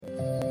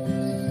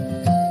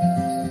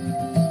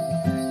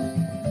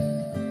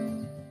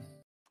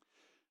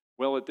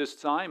this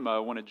time. I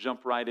want to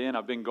jump right in.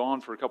 I've been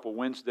gone for a couple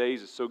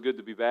Wednesdays. It's so good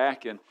to be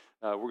back, and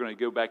we're going to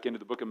go back into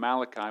the book of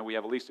Malachi. We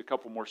have at least a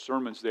couple more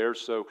sermons there,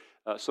 so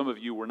some of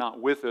you were not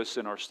with us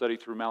in our study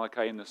through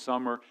Malachi in the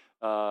summer.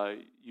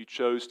 You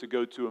chose to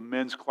go to a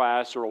men's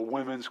class or a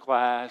women's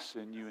class,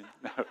 and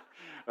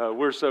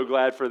we're so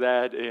glad for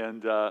that,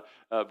 and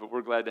but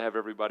we're glad to have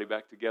everybody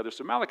back together.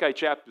 So Malachi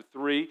chapter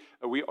 3,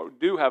 we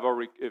do have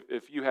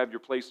if you have your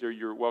place there,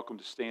 you're welcome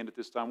to stand at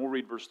this time. We'll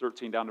read verse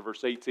 13 down to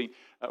verse 18.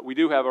 We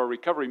do have our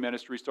recovery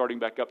ministry starting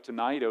back up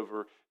tonight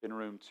over in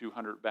room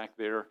 200 back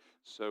there,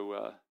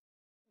 so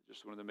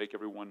just wanted to make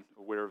everyone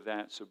aware of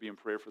that, so be in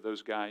prayer for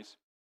those guys.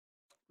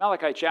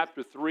 Malachi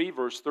chapter 3,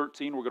 verse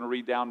 13, we're going to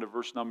read down to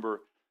verse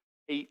number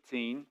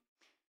 18.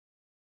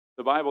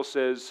 The Bible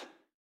says,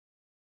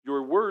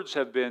 "Your words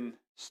have been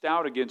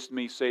stout against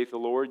me, saith the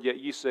Lord, yet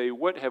ye say,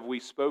 What have we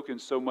spoken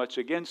so much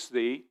against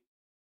thee?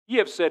 Ye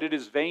have said, It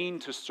is vain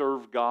to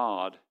serve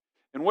God.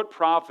 And what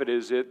profit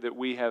is it that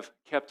we have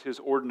kept his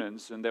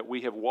ordinance, and that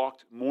we have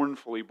walked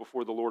mournfully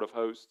before the Lord of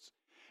hosts?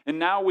 And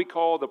now we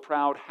call the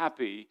proud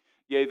happy,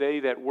 yea, they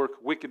that work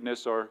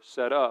wickedness are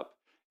set up,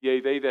 yea,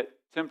 they that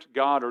tempt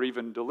God are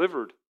even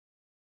delivered.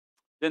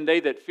 Then they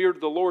that feared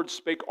the Lord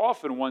spake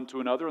often one to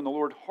another, and the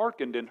Lord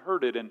hearkened and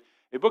heard it, and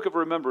a book of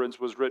remembrance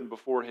was written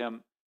before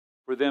him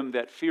for them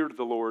that feared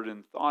the Lord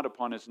and thought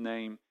upon his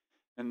name.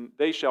 And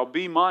they shall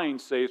be mine,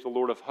 saith the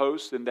Lord of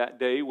hosts, in that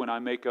day when I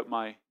make up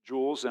my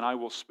jewels, and I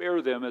will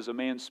spare them as a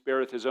man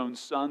spareth his own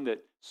son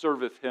that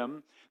serveth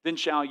him. Then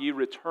shall ye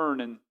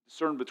return and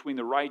discern between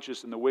the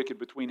righteous and the wicked,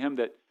 between him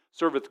that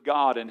serveth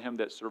God and him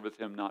that serveth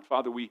him not."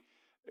 Father, we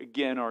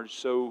again are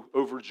so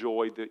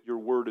overjoyed that your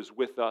word is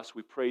with us.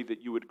 We pray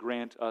that you would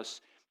grant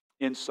us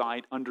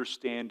insight,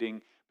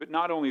 understanding, but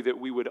not only that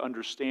we would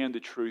understand the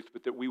truth,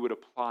 but that we would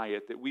apply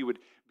it, that we would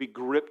be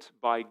gripped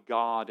by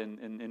God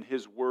and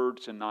his word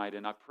tonight.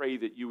 And I pray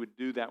that you would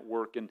do that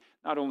work in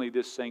not only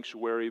this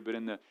sanctuary, but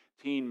in the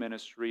teen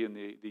ministry and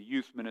the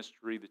youth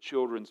ministry, the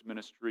children's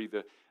ministry,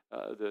 the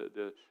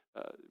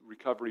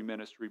recovery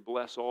ministry.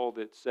 Bless all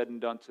that's said and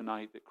done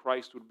tonight, that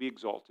Christ would be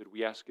exalted.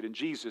 We ask it in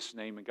Jesus'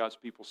 name, and God's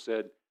people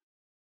said,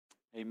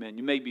 amen.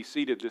 You may be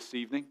seated this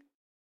evening.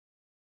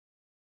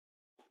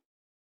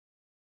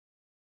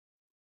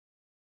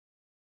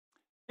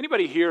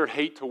 Anybody here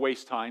hate to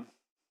waste time?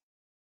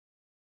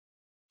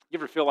 You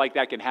ever feel like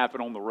that can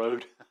happen on the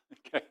road?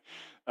 Okay.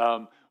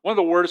 One of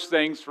the worst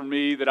things for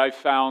me that I've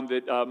found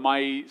that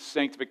my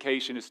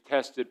sanctification is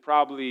tested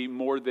probably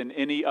more than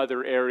any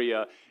other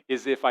area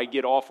is if I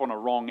get off on a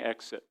wrong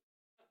exit.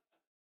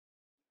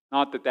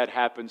 Not that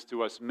happens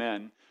to us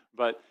men,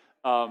 but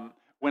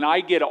when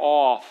I get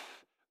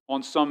off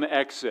on some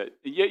exit,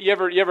 you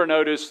ever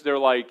notice they're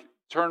like,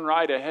 turn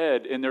right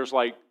ahead, and there's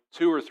like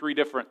 2 or 3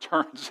 different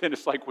turns, and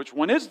it's like, which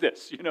one is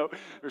this?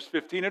 There's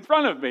 15 in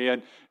front of me,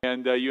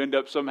 and you end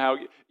up somehow,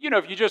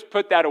 if you just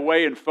put that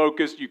away and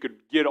focus, you could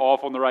get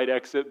off on the right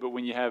exit, but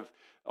when you have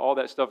all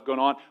that stuff going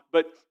on,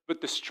 but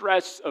the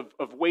stress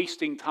of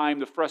wasting time,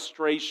 the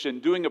frustration,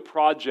 doing a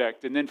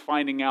project, and then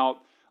finding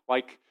out,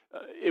 like,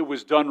 it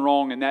was done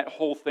wrong, and that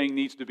whole thing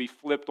needs to be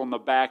flipped on the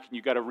back, and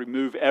you got to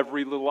remove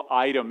every little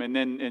item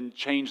and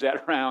change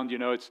that around.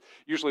 It's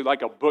usually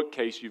like a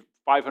bookcase. You've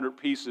 500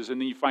 pieces, and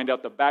then you find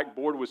out the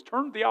backboard was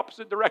turned the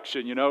opposite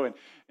direction,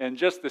 and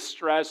just the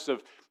stress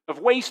of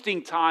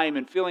wasting time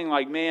and feeling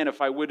like, man,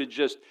 if I would have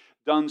just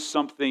done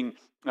something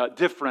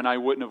different, I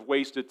wouldn't have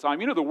wasted time.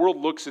 The world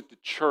looks at the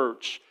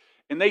church,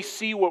 and they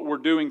see what we're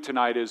doing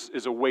tonight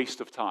as a waste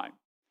of time.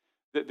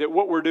 That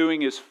what we're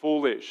doing is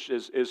foolish,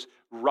 is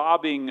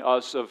robbing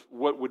us of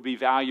what would be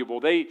valuable.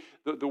 The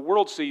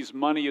world sees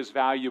money as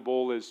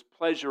valuable, as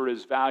pleasure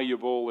as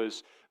valuable,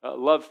 as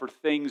love for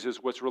things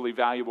is what's really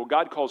valuable.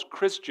 God calls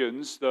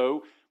Christians,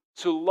 though,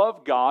 to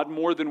love God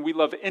more than we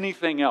love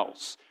anything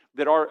else.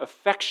 That our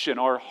affection,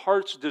 our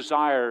heart's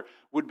desire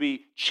would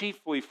be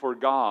chiefly for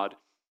God.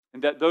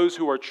 And that those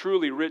who are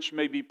truly rich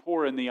may be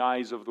poor in the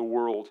eyes of the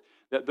world.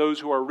 That those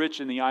who are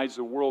rich in the eyes of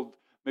the world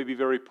may be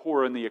very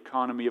poor in the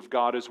economy of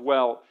God as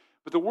well.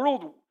 But the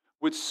world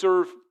would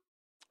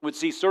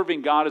see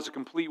serving God as a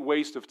complete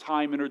waste of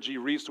time, energy,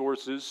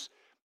 resources,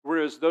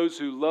 whereas those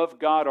who love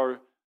God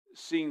are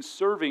seeing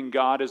serving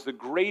God as the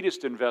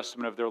greatest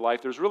investment of their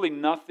life. There's really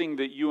nothing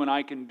that you and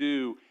I can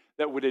do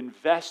that would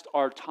invest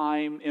our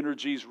time,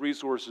 energies,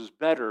 resources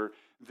better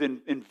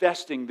than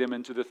investing them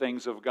into the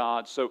things of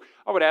God. So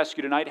I would ask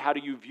you tonight, how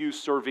do you view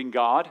serving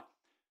God?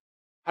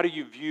 How do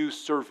you view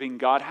serving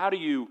God?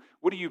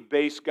 What do you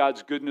base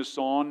God's goodness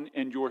on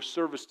and your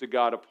service to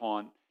God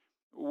upon?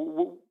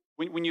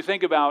 When you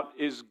think about,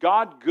 is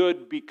God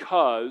good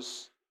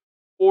because,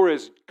 or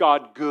is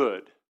God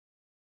good?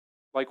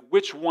 Like,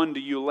 which one do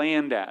you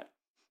land at?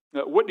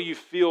 What do you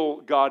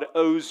feel God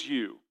owes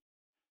you?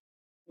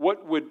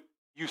 What would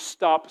you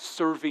stop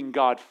serving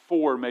God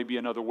for, maybe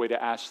another way to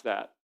ask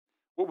that?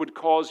 What would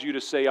cause you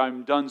to say,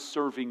 I'm done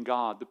serving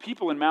God? The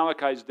people in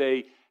Malachi's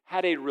day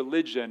had a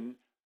religion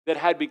that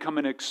had become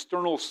an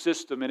external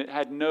system, and it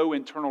had no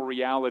internal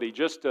reality.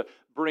 Just to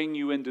bring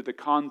you into the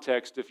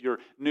context, if you're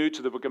new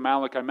to the book of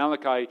Malachi,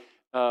 Malachi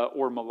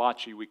or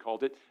Malachi we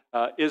called it,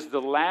 is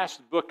the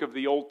last book of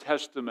the Old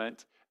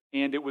Testament,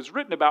 and it was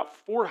written about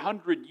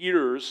 400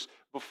 years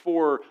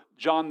before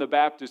John the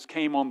Baptist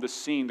came on the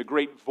scene, the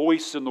great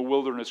voice in the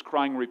wilderness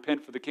crying,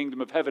 "Repent, for the kingdom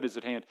of heaven is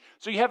at hand."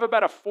 So you have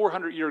about a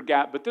 400-year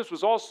gap, but this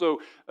was also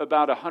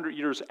about 100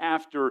 years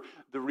after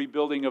the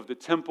rebuilding of the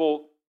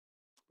temple.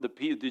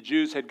 The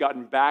Jews had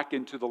gotten back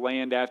into the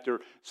land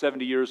after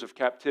 70 years of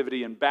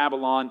captivity in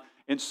Babylon.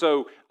 And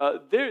so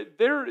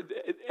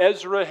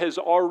Ezra has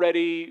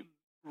already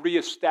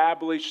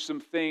reestablished some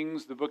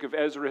things. The book of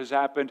Ezra has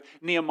happened.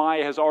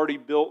 Nehemiah has already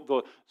built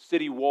the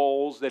city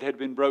walls that had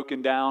been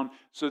broken down.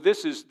 So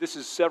this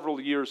is several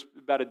years,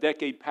 about a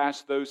decade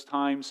past those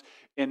times.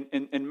 And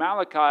in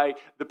Malachi,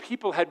 the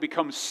people had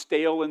become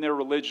stale in their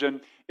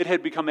religion. It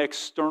had become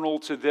external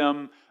to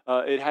them.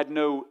 It had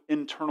no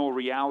internal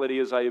reality,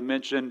 as I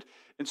mentioned.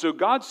 And so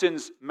God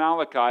sends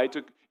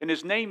Malachi, and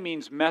his name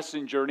means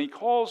messenger, and he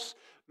calls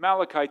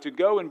Malachi to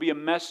go and be a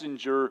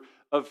messenger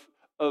of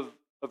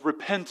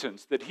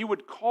repentance, that he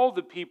would call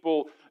the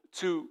people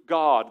to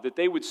God, that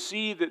they would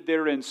see that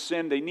they're in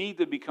sin. They need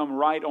to become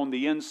right on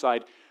the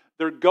inside.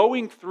 They're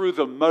going through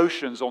the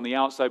motions on the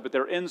outside, but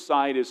their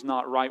inside is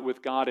not right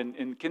with God.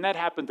 And can that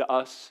happen to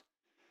us?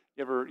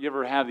 You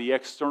ever have the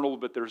external,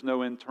 but there's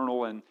no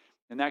internal, and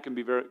that can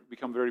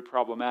become very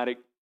problematic.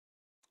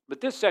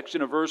 But this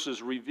section of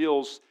verses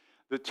reveals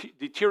the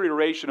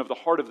deterioration of the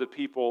heart of the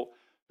people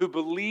who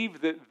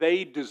believed that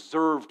they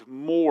deserved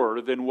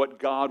more than what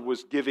God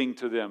was giving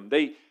to them.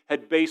 They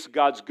had based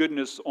God's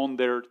goodness on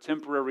their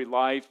temporary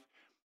life,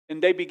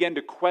 and they began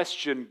to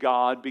question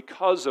God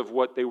because of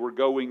what they were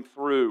going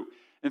through.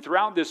 And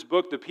throughout this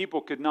book, the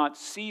people could not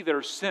see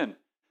their sin.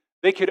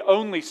 They could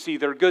only see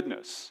their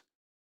goodness.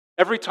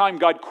 Every time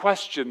God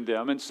questioned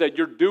them and said,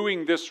 "You're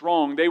doing this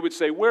wrong," they would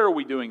say, "Where are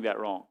we doing that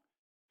wrong?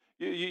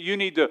 You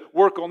need to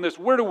work on this.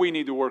 Where do we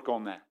need to work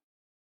on that?"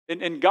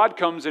 And God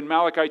comes in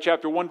Malachi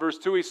chapter 1, verse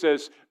 2, he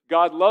says,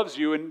 "God loves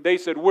you." And they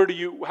said,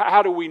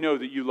 how do we know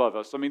that you love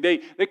us? I mean,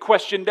 they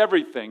questioned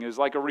everything as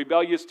like a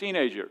rebellious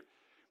teenager.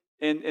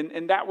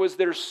 And that was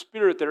their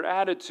spirit, their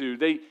attitude.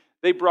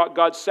 They brought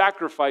God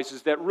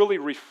sacrifices that really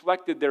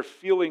reflected their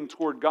feeling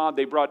toward God.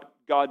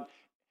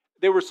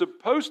 They were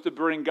supposed to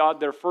bring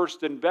God their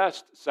first and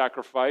best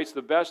sacrifice,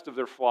 the best of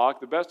their flock,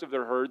 the best of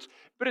their herds,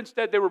 but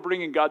instead they were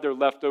bringing God their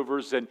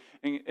leftovers, and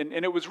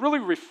it was really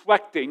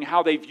reflecting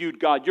how they viewed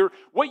God.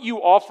 What you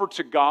offer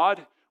to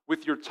God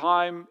with your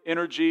time,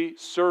 energy,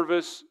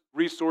 service,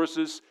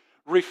 resources,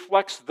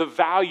 reflects the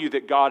value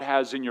that God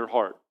has in your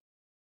heart.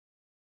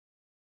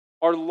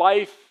 Our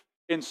life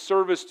in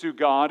service to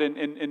God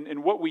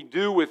and what we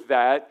do with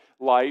that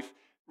life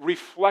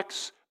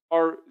reflects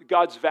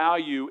God's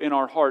value in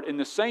our heart. In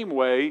the same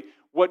way,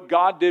 what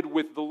God did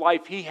with the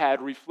life He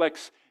had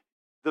reflects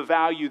the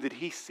value that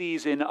He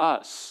sees in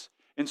us.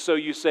 And so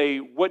you say,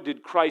 what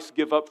did Christ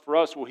give up for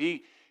us? Well,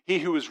 He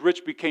who is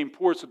rich became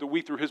poor so that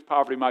we through His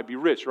poverty might be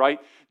rich, right?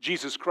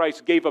 Jesus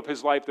Christ gave up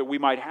His life that we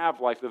might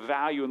have life, the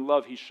value and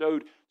love He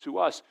showed to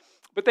us.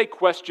 But they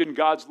questioned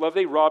God's love.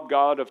 They robbed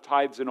God of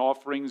tithes and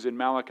offerings. In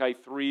Malachi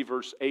 3,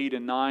 verse 8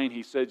 and 9,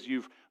 He says,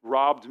 "You've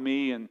robbed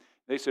me." And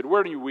they said,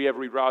 "Where do we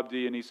ever robbed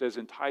thee?" And He says,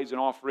 "In tithes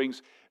and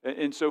offerings."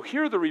 And so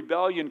here the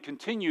rebellion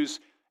continues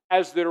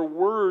as their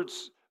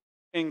words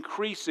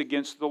increase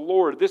against the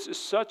Lord. This is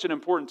such an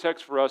important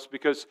text for us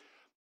because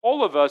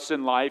all of us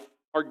in life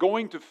are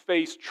going to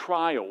face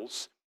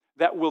trials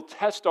that will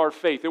test our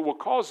faith. It will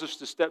cause us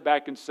to step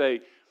back and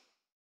say,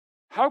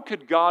 how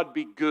could God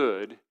be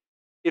good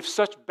if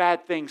such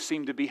bad things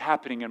seem to be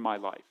happening in my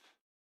life?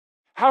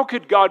 How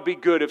could God be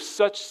good if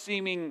such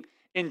seeming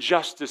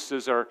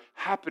injustices are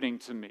happening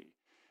to me?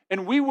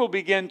 And we will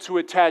begin to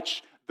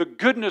attach the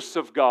goodness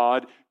of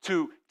God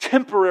to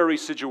temporary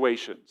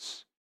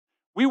situations.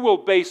 We will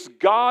base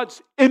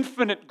God's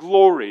infinite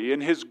glory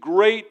and His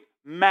great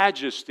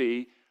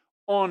majesty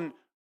on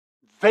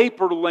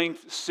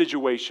vapor-length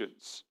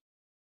situations.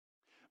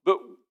 But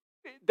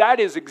that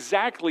is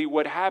exactly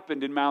what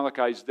happened in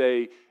Malachi's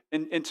day.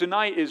 And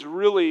tonight is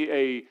really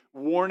a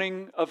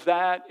warning of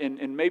that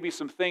and maybe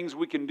some things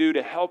we can do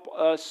to help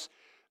us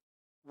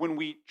when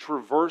we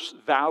traverse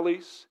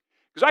valleys.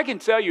 Because I can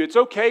tell you, it's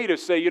okay to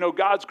say,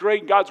 God's great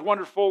and God's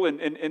wonderful,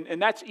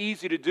 and that's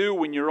easy to do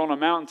when you're on a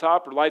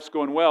mountaintop or life's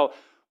going well.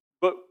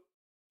 But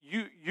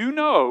you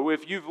know,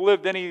 if you've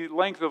lived any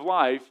length of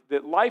life,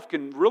 that life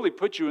can really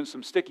put you in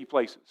some sticky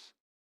places.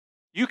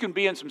 You can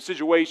be in some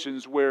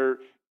situations where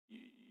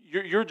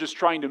you're just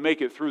trying to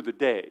make it through the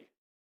day.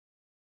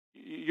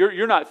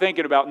 You're not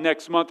thinking about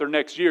next month or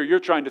next year. You're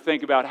trying to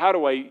think about, how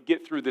do I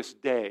get through this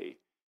day?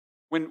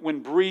 When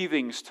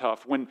breathing's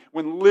tough, when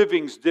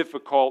living's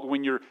difficult,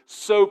 when you're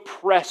so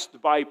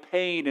pressed by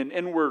pain and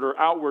inward or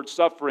outward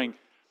suffering,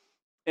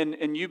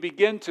 and you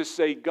begin to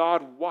say,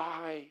 God,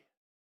 why?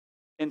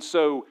 And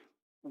so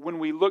when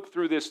we look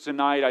through this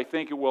tonight, I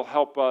think it will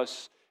help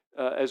us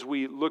as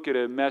we look at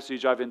a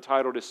message I've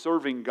entitled as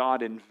Serving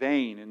God in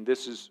Vain. And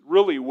this is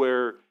really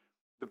where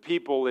the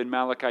people in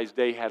Malachi's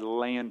day had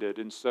landed.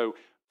 And so,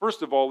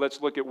 first of all,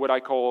 let's look at what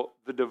I call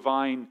the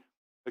divine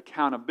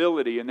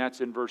accountability, and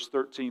that's in verse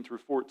 13 through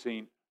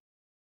 14.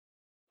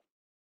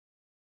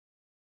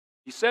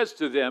 He says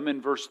to them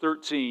in verse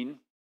 13,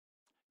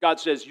 God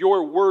says,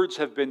 "Your words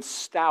have been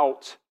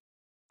stout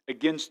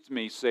against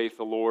me, saith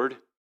the Lord."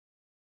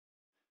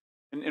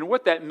 And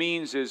what that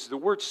means is the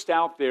word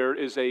stout there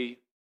is a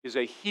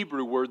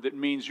Hebrew word that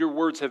means your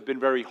words have been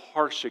very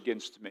harsh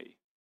against me.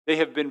 They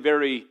have been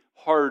very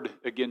hard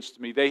against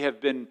me. They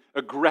have been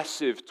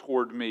aggressive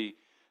toward me.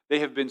 They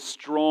have been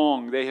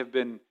strong. They have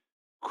been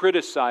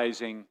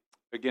criticizing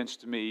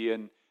against me.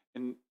 And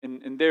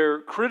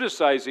they're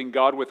criticizing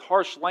God with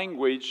harsh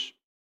language.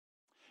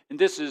 And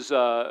this is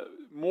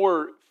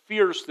more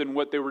fierce than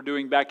what they were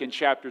doing back in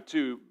chapter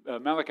 2.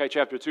 Malachi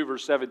chapter 2,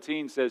 verse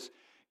 17 says,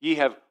 "Ye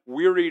have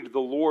wearied the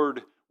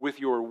Lord with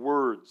your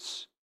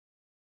words."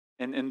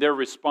 And their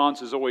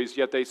response is always,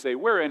 yet they say,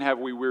 "Wherein have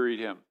we wearied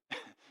him?"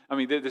 I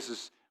mean, this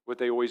is what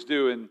they always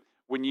do. And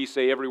when ye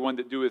say, "Everyone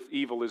that doeth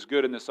evil is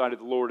good in the sight of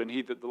the Lord, and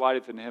he that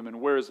delighteth in him,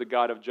 and where is the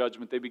God of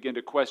judgment?" They begin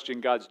to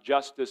question God's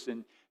justice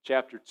in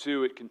chapter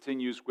 2. It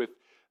continues with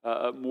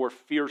a more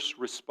fierce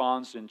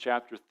response in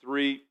chapter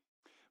 3.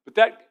 But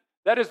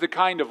that is the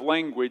kind of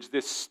language,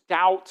 this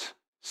stout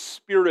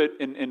spirit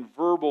and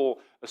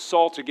verbal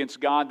assault against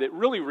God that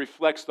really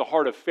reflects the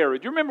heart of Pharaoh.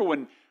 Do you remember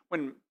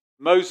when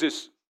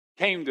Moses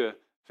came to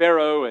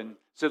Pharaoh and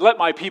said, "Let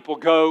my people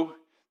go"?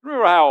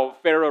 Remember how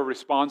Pharaoh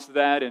responds to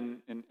that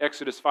in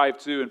Exodus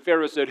 5:2? And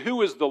Pharaoh said,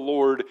 "Who is the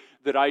Lord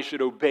that I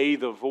should obey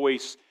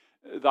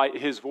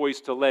his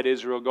voice to let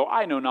Israel go?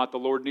 I know not the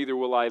Lord, neither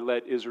will I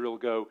let Israel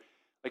go."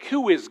 Like,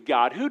 who is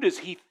God? Who does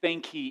he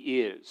think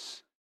he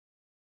is?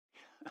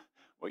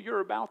 Well,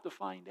 you're about to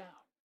find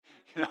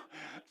out.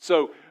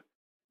 So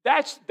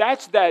that's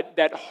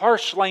that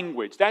harsh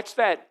language. That's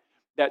that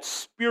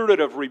spirit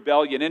of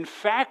rebellion. In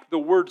fact, the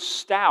word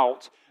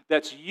stout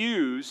that's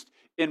used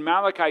in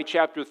Malachi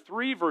chapter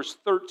 3, verse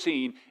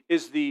 13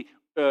 is the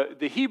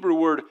Hebrew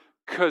word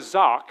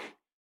chazak.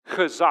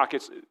 Chazak,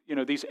 it's,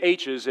 these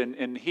H's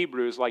in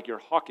Hebrew is like you're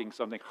hawking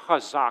something.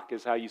 Chazak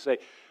is how you say.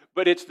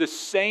 But it's the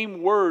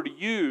same word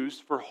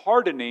used for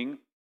hardening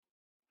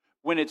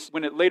when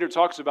it later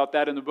talks about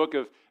that in the book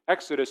of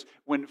Exodus,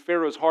 when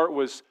Pharaoh's heart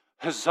was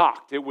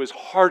hazaked, it was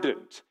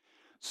hardened.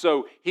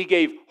 So he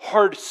gave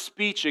hard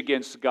speech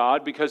against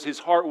God because his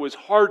heart was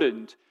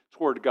hardened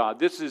toward God.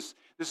 This is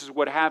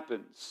what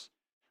happens.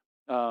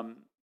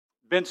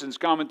 Benson's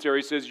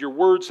commentary says, "Your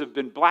words have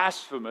been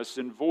blasphemous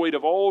and void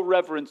of all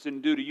reverence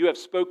and duty. You have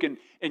spoken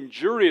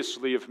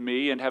injuriously of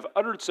me and have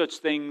uttered such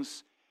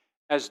things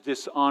as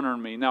dishonor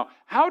me." Now,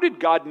 how did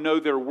God know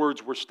their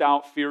words were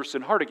stout, fierce,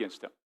 and hard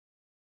against him?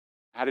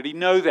 How did he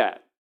know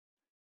that?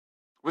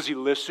 Was he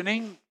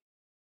listening?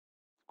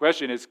 The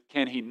question is,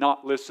 can he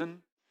not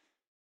listen?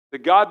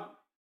 God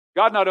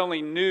not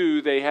only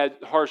knew they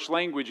had harsh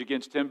language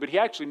against him, but he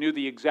actually knew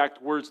the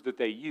exact words that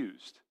they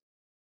used.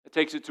 It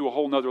takes it to a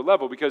whole nother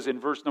level, because in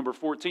verse number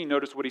 14,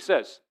 notice what he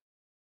says.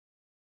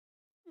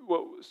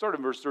 Well, start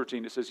in verse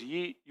 13. It says,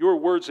 "Your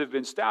words have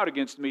been stout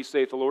against me,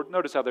 saith the Lord."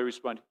 Notice how they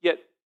respond.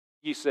 "Yet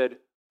ye said,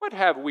 What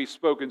have we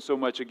spoken so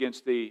much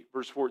against thee?"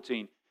 Verse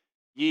 14.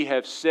 "Ye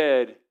have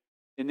said,"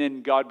 and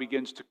then God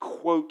begins to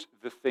quote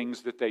the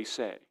things that they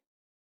say.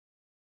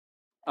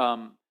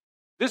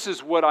 This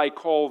is what I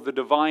call the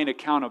divine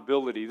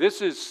accountability.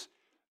 This is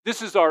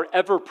our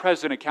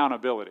ever-present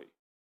accountability.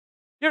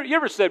 You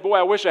ever said, "Boy,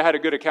 I wish I had a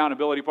good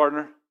accountability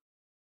partner"?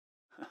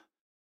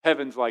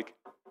 Heaven's like,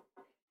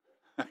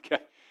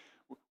 okay.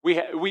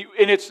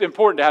 And it's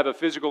important to have a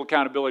physical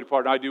accountability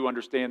partner. I do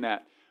understand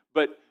that.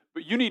 But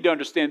you need to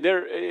understand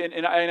there,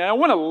 and I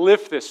want to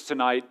lift this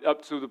tonight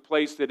up to the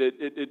place that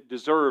it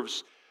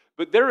deserves.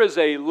 But there is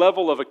a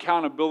level of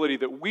accountability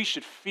that we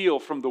should feel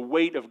from the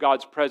weight of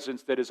God's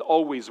presence that is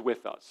always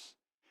with us.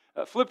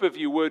 Flip, if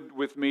you would,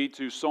 with me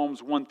to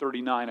Psalms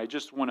 139. I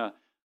just want to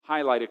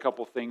highlight a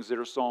couple things that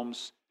are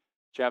Psalms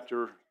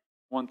chapter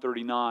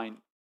 139.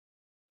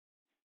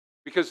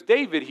 Because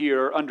David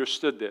here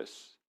understood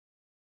this.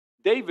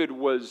 David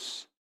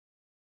was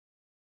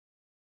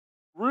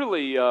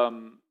really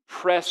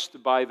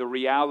pressed by the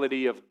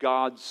reality of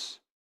God's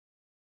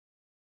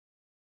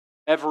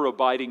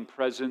ever-abiding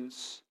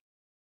presence.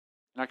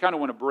 And I kind of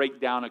want to break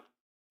down a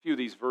few of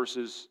these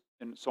verses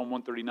in Psalm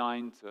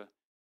 139 to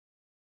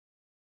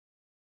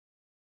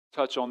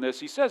touch on this.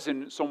 He says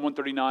in Psalm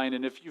 139,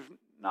 and if you've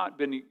not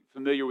been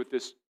familiar with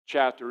this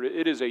chapter,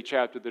 it is a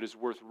chapter that is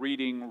worth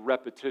reading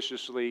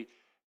repetitiously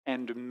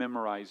and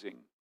memorizing.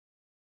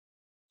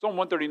 Psalm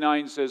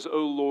 139 says, "O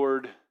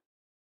Lord,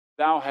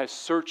 thou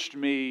hast searched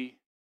me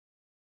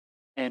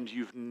and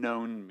you've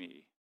known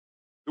me."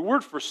 The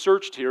word for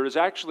searched here is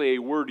actually a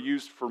word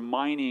used for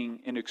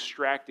mining and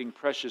extracting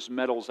precious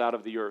metals out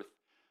of the earth.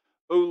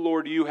 "O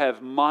Lord, you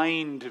have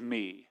mined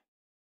me.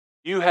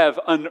 You have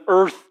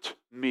unearthed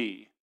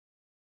me.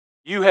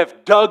 You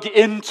have dug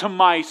into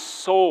my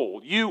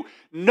soul. You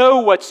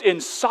know what's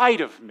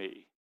inside of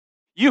me.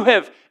 You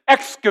have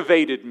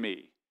excavated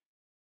me,"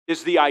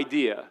 is the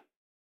idea.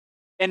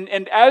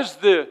 And as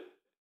the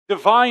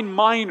divine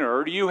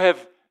miner, you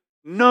have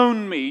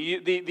known me.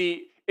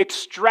 The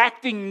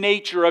extracting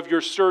nature of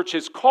your search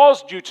has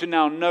caused you to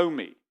now know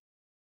me.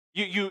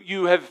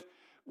 You have,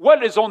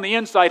 what is on the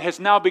inside has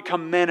now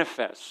become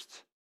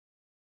manifest.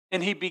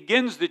 And he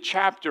begins the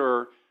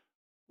chapter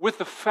with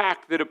the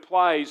fact that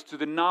applies to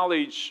the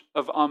knowledge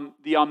of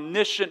the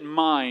omniscient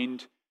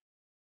mind,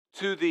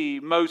 to the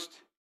most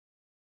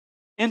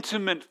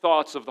intimate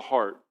thoughts of the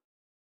heart.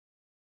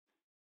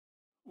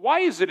 Why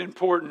is it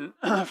important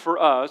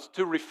for us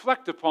to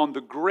reflect upon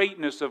the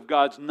greatness of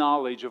God's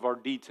knowledge of our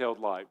detailed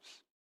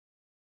lives?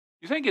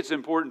 You think it's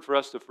important for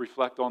us to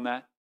reflect on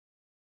that?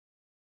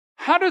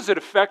 How does it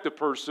affect a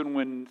person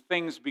when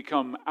things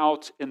become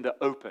out in the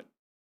open?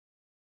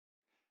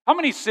 How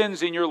many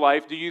sins in your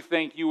life do you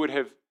think you would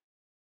have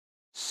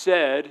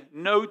said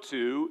no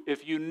to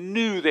if you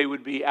knew they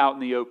would be out in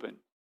the open?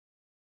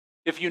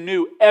 If you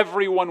knew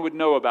everyone would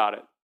know about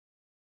it?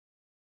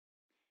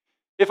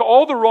 If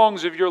all the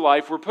wrongs of your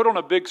life were put on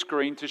a big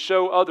screen to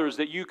show others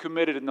that you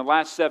committed in the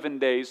last 7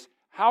 days,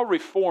 how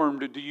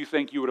reformed do you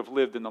think you would have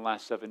lived in the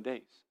last 7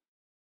 days?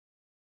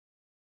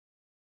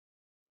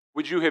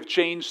 Would you have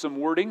changed some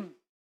wording?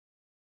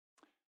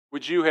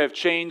 Would you have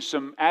changed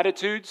some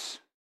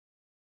attitudes?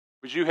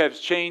 Would you have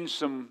changed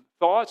some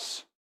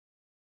thoughts?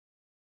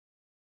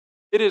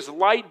 It is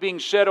light being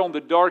shed on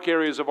the dark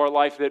areas of our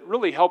life that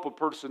really help a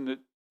person to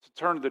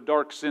turn the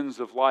dark sins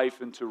of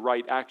life into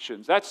right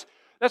actions. That's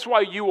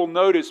why you will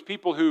notice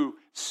people who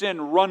sin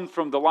run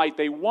from the light.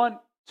 They want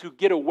to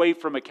get away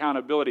from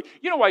accountability.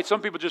 You know why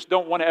some people just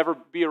don't want to ever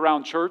be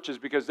around church is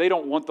because they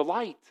don't want the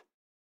light.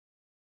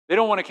 They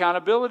don't want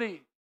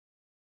accountability.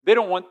 They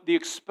don't want the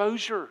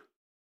exposure.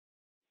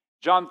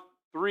 John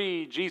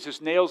 3, Jesus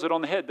nails it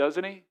on the head,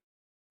 doesn't he?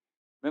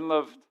 Men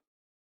love,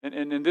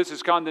 and this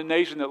is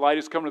condemnation, that light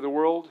has come to the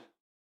world.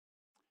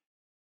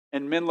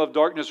 And men love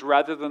darkness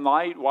rather than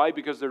light. Why?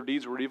 Because their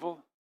deeds were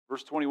evil.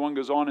 Verse 21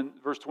 goes on, and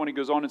verse 20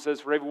 goes on and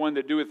says, "For everyone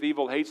that doeth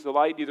evil hates the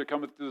light, neither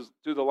cometh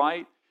to the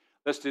light,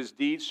 lest his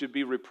deeds should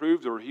be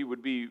reproved, or he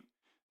would be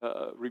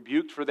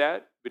rebuked for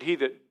that. But he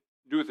that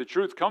doeth the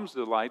truth comes to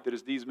the light, that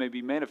his deeds may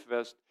be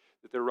manifest,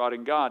 that they're wrought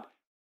in God."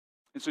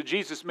 And so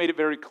Jesus made it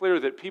very clear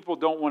that people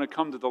don't want to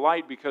come to the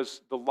light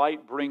because the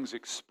light brings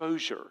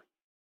exposure.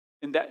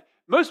 And that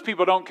most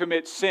people don't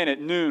commit sin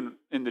at noon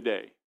in the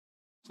day.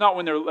 It's not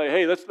when they're like,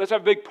 hey, let's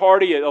have a big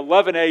party at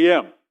 11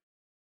 a.m.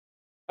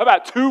 How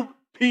about 2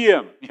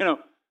 p.m.?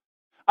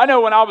 I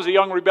know when I was a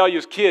young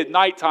rebellious kid,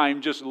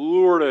 nighttime just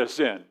lured us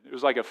in. It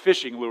was like a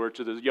fishing lure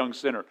to the young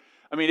sinner.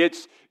 I mean,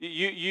 it's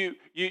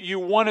you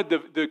wanted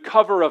the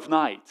cover of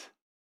night.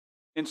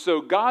 And so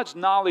God's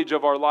knowledge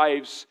of our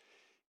lives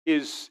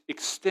is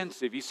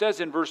extensive. He says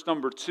in verse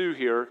number 2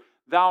 here,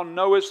 "Thou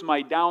knowest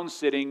my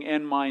downsitting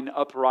and mine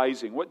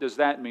uprising." What does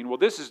that mean? Well,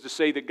 this is to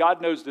say that God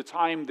knows the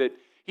time that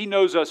He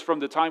knows us from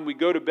the time we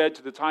go to bed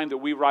to the time that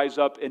we rise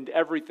up and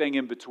everything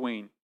in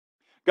between.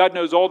 God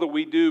knows all that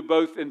we do,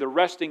 both in the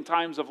resting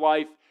times of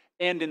life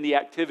and in the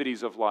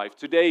activities of life.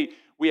 Today,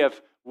 we have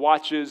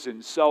watches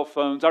and cell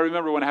phones. I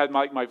remember when I had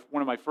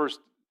one of my first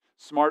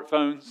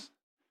smartphones.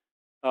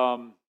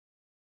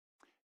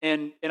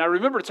 And I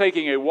remember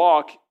taking a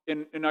walk,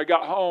 and I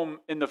got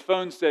home, and the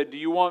phone said, "Do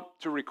you want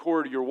to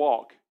record your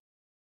walk?"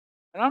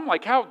 And I'm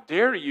like, how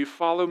dare you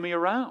follow me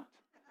around?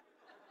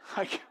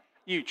 Like,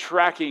 you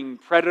tracking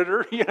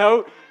predator,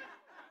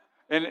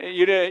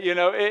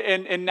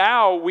 And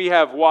now we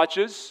have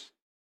watches.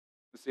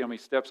 Let's see how many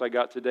steps I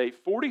got today.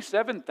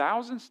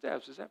 47,000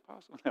 steps. Is that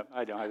possible? No,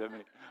 I don't have that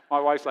many. My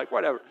wife's like,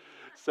 whatever.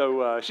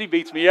 So she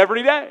beats me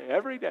every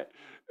day.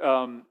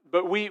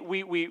 But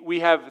we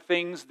have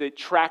things that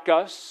track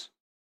us,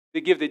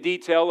 that give the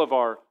detail of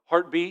our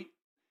heartbeat,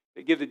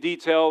 that give the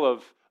detail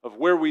of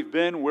where we've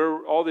been,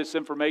 where all this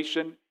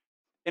information.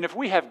 And if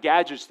we have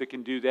gadgets that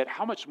can do that,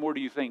 how much more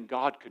do you think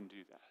God can do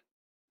that?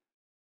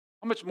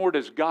 How much more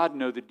does God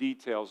know the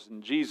details?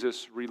 And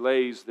Jesus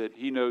relays that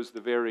He knows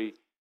the very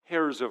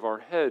hairs of our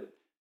head.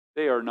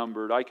 They are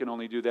numbered. I can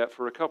only do that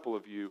for a couple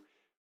of you.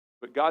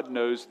 But God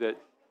knows that.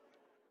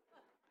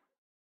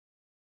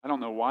 I don't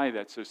know why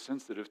that's so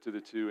sensitive to the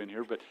two in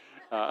here, but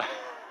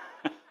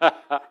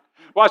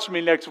watch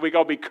me next week.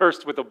 I'll be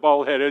cursed with a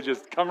bald head. It'll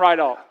just come right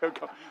off. It'll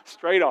come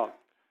straight off.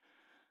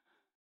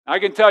 I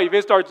can tell you, if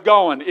it starts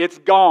going, it's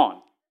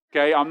gone.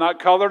 Okay, I'm not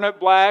coloring it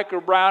black or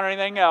brown or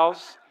anything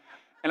else.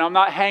 And I'm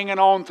not hanging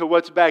on to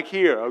what's back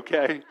here,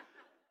 okay?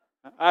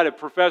 I had a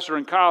professor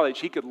in college.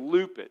 He could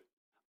loop it.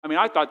 I mean,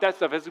 I thought that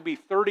stuff has to be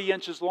 30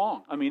 inches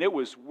long. I mean, it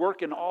was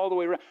working all the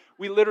way around.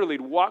 We literally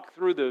walked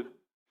through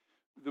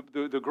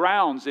the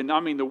grounds, and I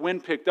mean, the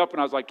wind picked up,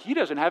 and I was like, he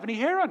doesn't have any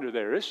hair under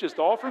there. It's just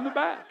all from the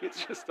back.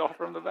 It's just all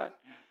from the back.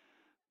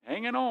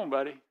 Hanging on,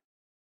 buddy.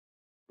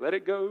 Let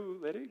it go,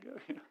 let it go.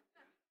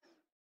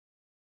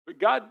 But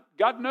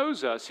God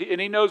knows us,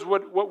 and He knows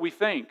what we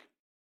think.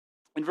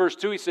 In verse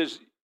 2, He says,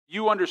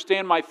 "You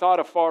understand my thought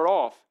afar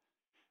off."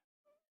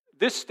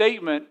 This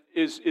statement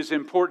is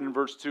important in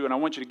verse 2, and I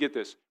want you to get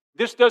this.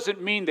 This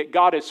doesn't mean that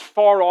God is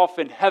far off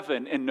in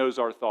heaven and knows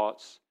our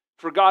thoughts,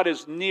 for God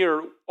is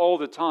near all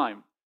the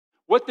time.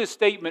 What this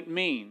statement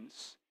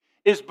means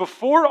is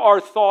before our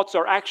thoughts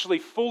are actually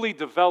fully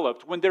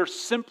developed, when they're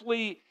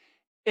simply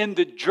in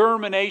the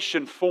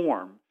germination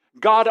form,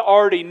 God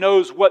already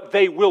knows what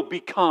they will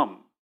become.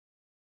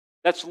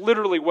 That's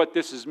literally what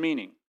this is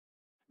meaning.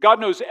 God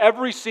knows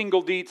every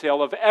single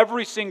detail of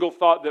every single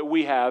thought that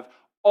we have.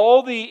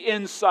 All the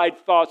inside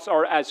thoughts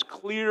are as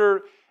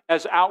clear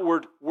as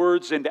outward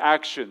words and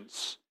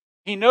actions.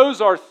 He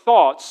knows our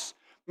thoughts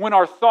when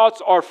our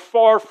thoughts are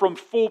far from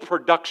full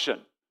production.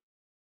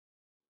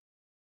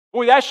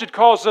 Boy, that should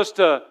cause us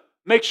to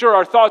make sure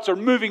our thoughts are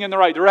moving in the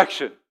right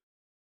direction.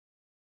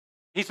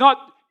 He's not,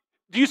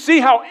 do you see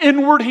how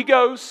inward he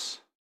goes?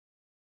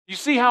 You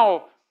see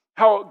how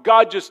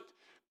God just,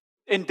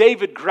 and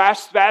David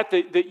grasped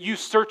that you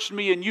searched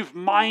me and you've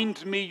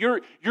mined me.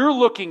 You're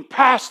looking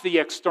past the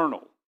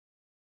external.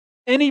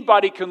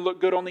 Anybody can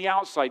look good on the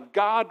outside.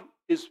 God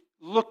is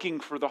looking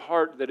for the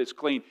heart that is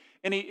clean.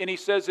 And he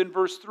says in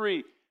verse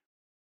 3,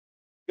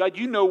 God,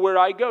 you know where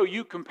I go.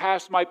 You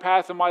compass my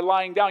path and my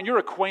lying down. You're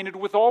acquainted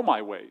with all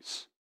my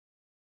ways.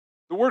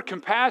 The word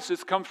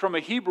compasses comes from a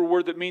Hebrew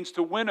word that means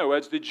to winnow.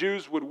 As the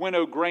Jews would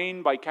winnow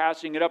grain by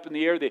casting it up in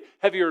the air, the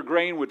heavier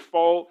grain would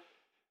fall,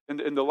 and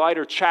the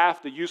lighter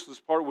chaff, the useless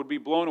part, would be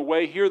blown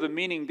away. Here the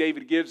meaning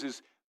David gives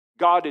is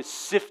God is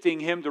sifting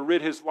him to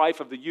rid his life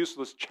of the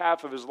useless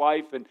chaff of his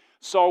life and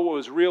saw what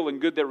was real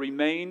and good that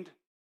remained.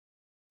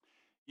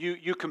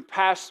 You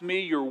compass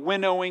me, you're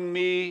winnowing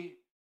me.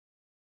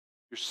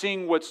 You're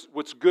seeing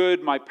what's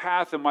good. My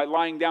path and my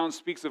lying down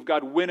speaks of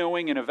God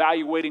winnowing and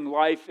evaluating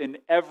life in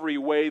every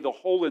way, the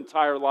whole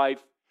entire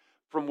life,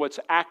 from what's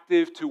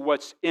active to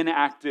what's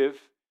inactive.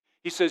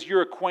 He says,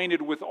 you're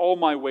acquainted with all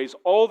my ways,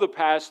 all the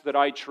paths that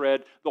I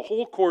tread, the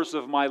whole course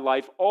of my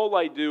life, all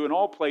I do in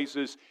all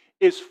places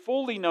is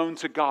fully known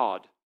to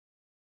God.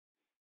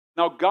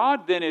 Now,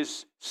 God then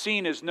is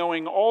seen as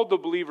knowing all the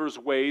believer's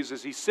ways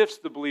as he sifts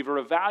the believer,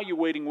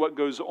 evaluating what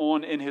goes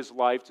on in his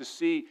life to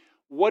see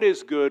what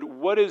is good,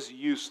 what is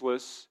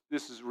useless.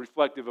 This is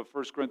reflective of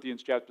 1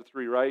 Corinthians chapter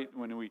 3, right?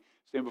 When we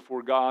stand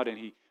before God and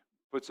he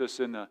puts us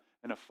in a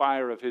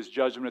fire of his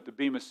judgment at the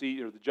bema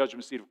seat, or the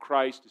judgment seat of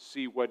Christ, to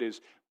see what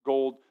is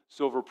gold,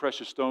 silver,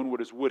 precious stone,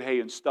 what is wood, hay,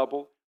 and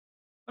stubble.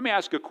 Let me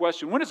ask a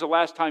question. When is the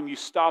last time you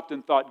stopped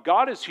and thought,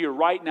 God is here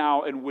right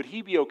now, and would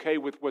he be okay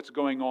with what's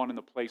going on in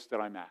the place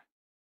that I'm at?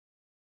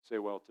 Say,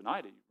 well,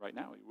 tonight, right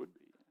now, he would be.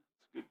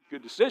 It's a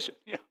good decision.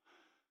 Yeah.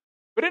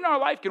 But in our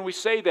life, can we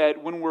say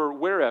that when we're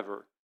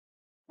wherever?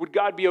 Would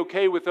God be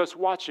okay with us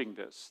watching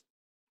this?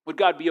 Would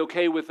God be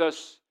okay with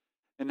us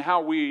in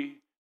how we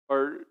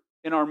are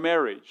in our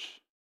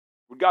marriage?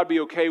 Would God be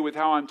okay with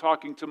how I'm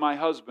talking to my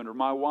husband or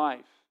my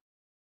wife?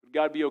 Would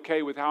God be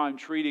okay with how I'm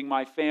treating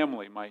my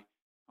family,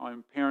 how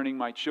I'm parenting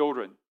my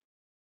children?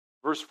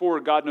 Verse 4,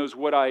 God knows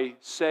what I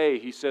say.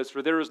 He says,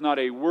 for there is not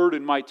a word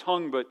in my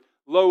tongue, but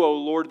lo, O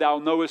Lord, thou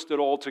knowest it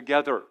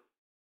altogether.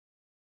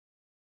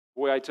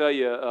 Boy, I tell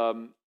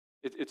you,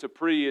 it's a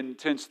pretty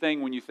intense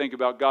thing when you think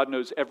about God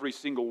knows every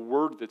single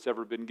word that's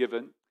ever been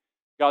given.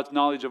 God's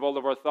knowledge of all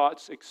of our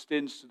thoughts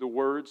extends to the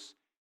words.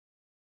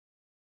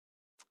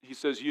 He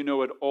says, you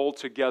know it all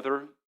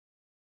together.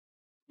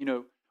 You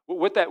know,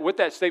 what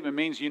that statement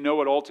means, you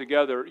know it all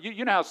together.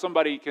 You know how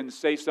somebody can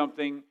say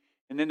something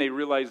and then they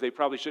realize they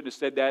probably shouldn't have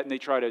said that and they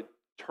try to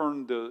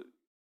turn the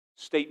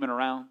statement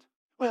around?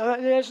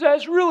 Well,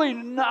 that's really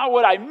not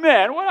what I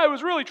meant, what I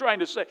was really trying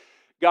to say.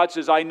 God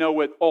says, I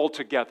know it all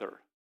together.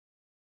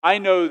 I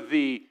know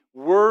the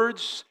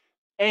words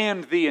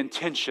and the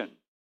intention.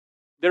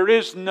 There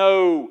is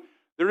no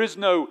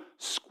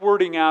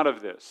squirting out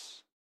of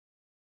this.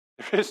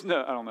 There is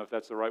no, I don't know if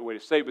that's the right way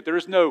to say it, but there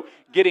is no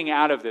getting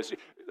out of this.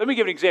 Let me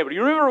give an example. Do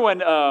you remember when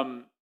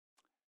the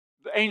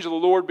angel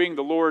of the Lord, being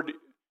the Lord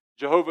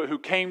Jehovah, who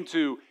came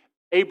to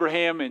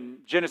Abraham in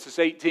Genesis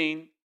 18,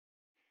 and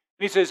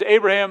he says,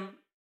 Abraham,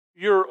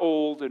 you're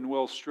old and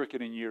well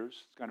stricken in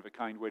years. It's kind of a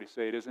kind way to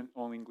say it, isn't it?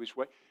 Only English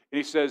way. And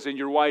he says, and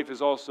your wife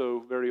is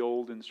also very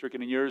old and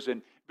stricken in years.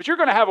 But you're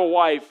going to have a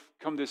wife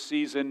come this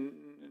season.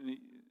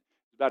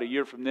 About a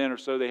year from then or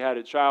so, they had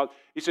a child.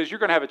 He says, you're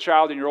going to have a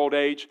child in your old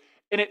age.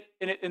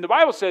 And the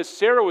Bible says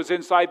Sarah was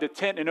inside the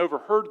tent and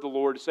overheard the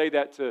Lord say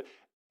that to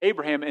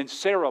Abraham, and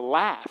Sarah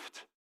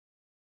laughed.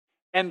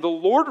 And the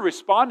Lord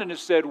responded and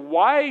said,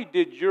 why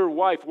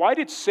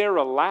did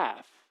Sarah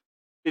laugh?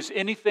 Is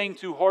anything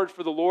too hard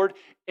for the Lord?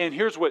 And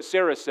here's what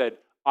Sarah said,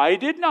 I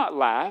did not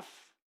laugh.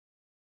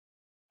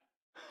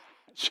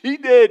 She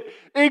did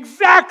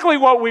exactly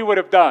what we would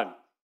have done.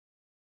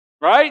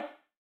 Right?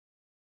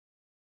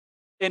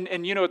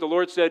 And you know what the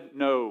Lord said?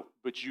 No,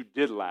 but you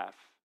did laugh.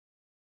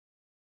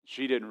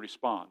 She didn't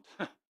respond.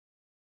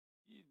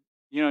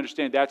 You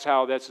understand that's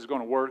how this is going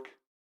to work?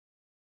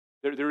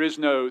 There is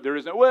no,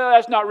 well,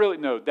 that's not really,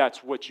 no,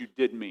 that's what you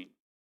did mean.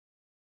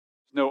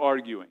 There's no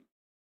arguing.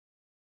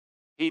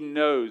 He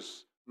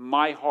knows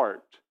my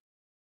heart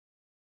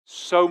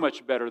so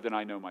much better than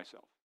I know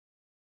myself.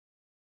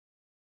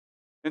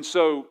 And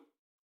so,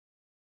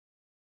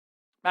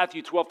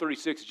 Matthew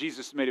 12:36,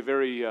 Jesus made a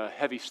very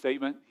heavy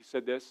statement. He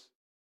said this,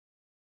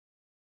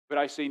 But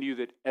I say to you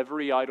that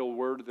every idle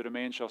word that a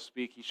man shall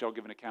speak, he shall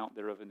give an account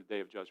thereof in the day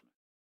of judgment.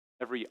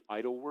 Every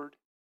idle word?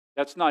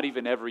 That's not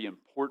even every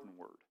important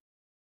word.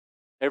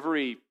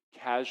 Every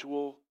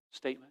casual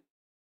statement,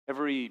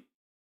 every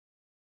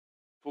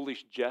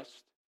foolish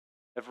jest,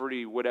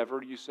 every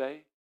whatever you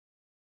say,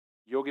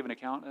 you'll give an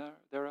account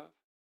thereof.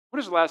 When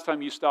is the last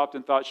time you stopped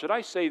and thought, should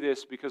I say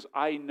this because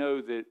I know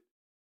that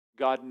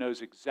God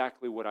knows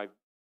exactly what I've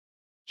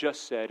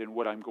just said and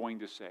what I'm going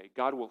to say.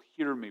 God will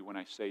hear me when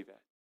I say that.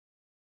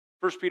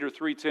 1 Peter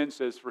 3:10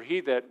 says, for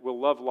he that will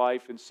love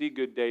life and see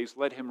good days,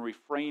 let him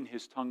refrain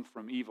his tongue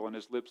from evil and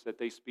his lips that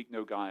they speak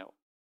no guile.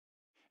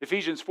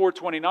 Ephesians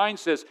 4:29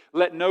 says,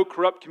 let no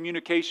corrupt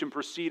communication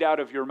proceed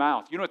out of your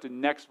mouth. You know what the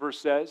next verse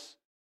says?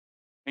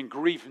 And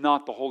grieve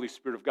not the Holy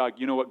Spirit of God.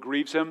 You know what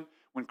grieves him?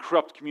 When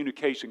corrupt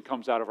communication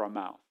comes out of our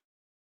mouth.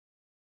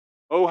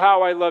 Oh,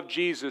 how I love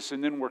Jesus,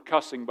 and then we're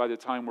cussing by the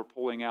time we're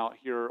pulling out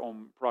here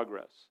on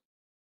Progress.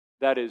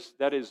 That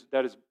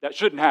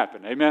shouldn't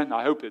happen. Amen?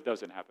 I hope it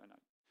doesn't happen.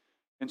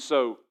 And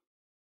so,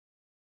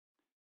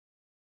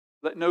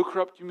 let no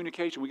corrupt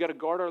communication. We got to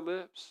guard our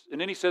lips. And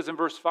then he says in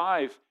verse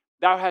 5,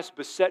 thou hast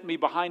beset me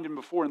behind and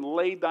before and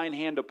laid thine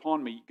hand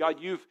upon me. God,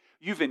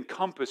 you've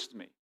encompassed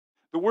me.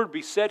 The word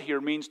beset here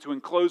means to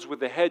enclose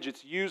with a hedge.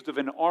 It's used of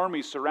an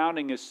army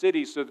surrounding a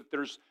city so that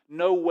there's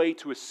no way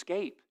to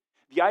escape.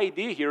 The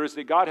idea here is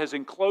that God has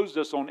enclosed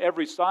us on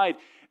every side,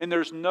 and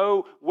there's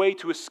no way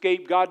to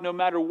escape God no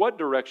matter what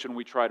direction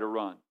we try to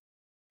run.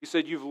 He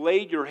said, you've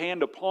laid your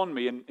hand upon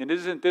me. And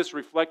isn't this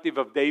reflective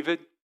of David?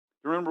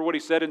 Remember what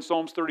he said in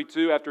Psalms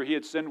 32 after he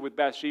had sinned with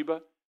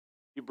Bathsheba?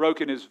 He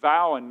broken his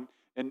vow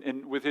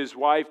and with his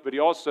wife, but he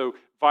also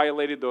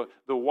violated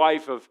the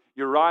wife of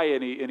Uriah,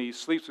 and he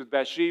sleeps with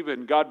Bathsheba,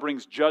 and God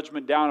brings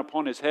judgment down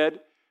upon his head.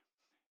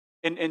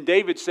 And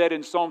David said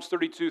in Psalms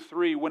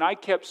 32:3, when I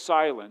kept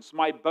silence,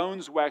 my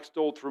bones waxed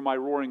old through my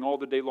roaring all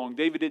the day long.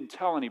 David didn't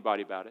tell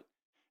anybody about it.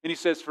 And he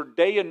says, for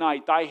day and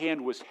night thy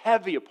hand was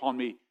heavy upon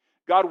me.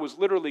 God was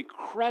literally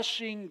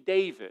crushing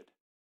David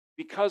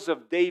because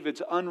of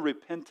David's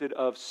unrepented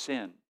of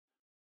sin.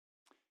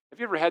 Have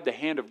you ever had the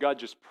hand of God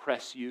just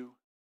press you?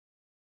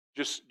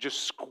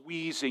 Just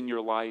squeezing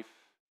your life?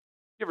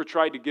 You ever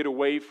tried to get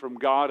away from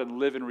God and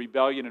live in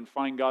rebellion and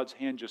find God's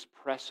hand just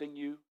pressing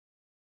you?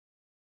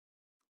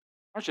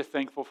 Aren't you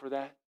thankful for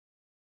that?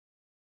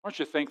 Aren't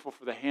you thankful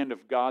for the hand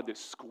of God that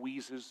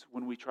squeezes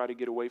when we try to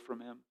get away from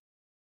Him?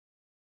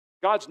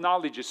 God's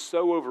knowledge is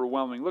so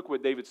overwhelming. Look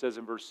what David says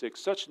in verse 6.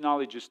 Such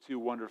knowledge is too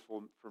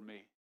wonderful for me.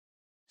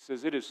 He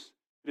says, it is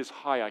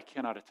high, I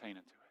cannot attain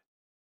unto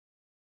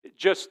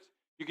it.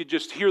 You could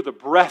just hear the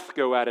breath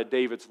go out of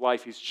David's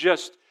life. He's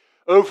just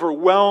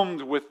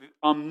overwhelmed with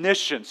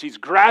omniscience. He's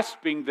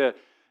grasping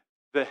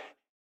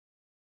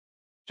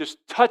just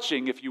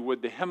touching, if you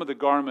would, the hem of the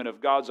garment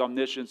of God's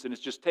omniscience, and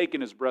it's just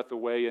taking his breath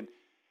away.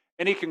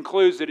 And he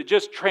concludes that it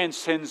just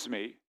transcends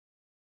me.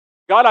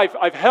 God,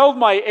 I've held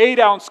my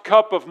 8-ounce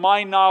cup of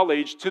my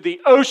knowledge to the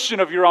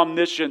ocean of your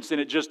omniscience, and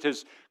it just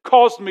has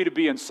caused me to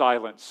be in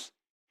silence.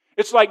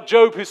 It's like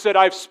Job who said,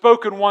 I've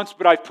spoken once,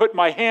 but I've put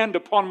my hand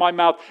upon my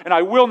mouth, and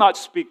I will not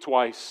speak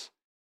twice.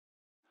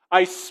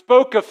 I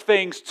spoke of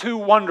things too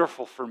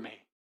wonderful for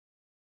me.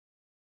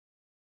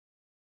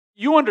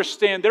 You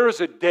understand there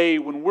is a day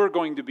when we're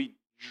going to be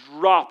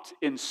dropped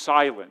in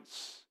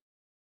silence.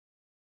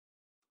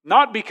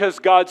 Not because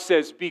God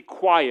says, be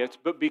quiet,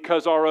 but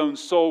because our own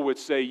soul would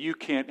say, you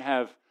can't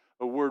have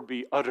a word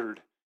be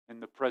uttered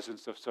in the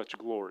presence of such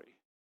glory.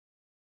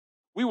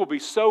 We will be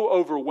so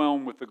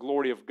overwhelmed with the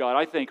glory of God.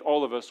 I think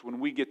all of us,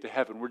 when we get to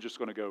heaven, we're just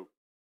going to go,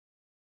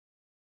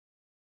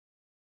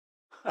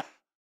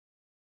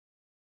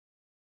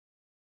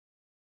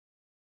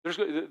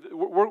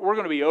 we're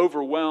going to be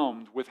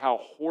overwhelmed with how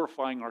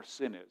horrifying our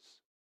sin is.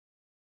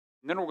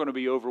 And then we're going to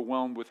be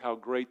overwhelmed with how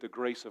great the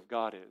grace of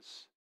God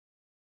is.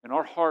 And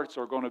our hearts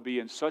are going to be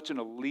in such an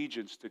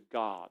allegiance to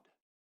God.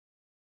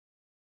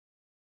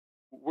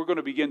 We're going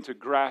to begin to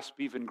grasp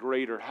even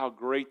greater how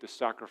great the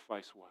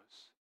sacrifice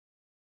was.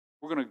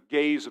 We're going to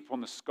gaze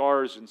upon the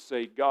scars and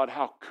say, God,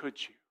 how could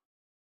you?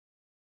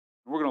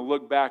 And we're going to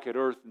look back at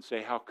earth and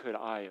say, how could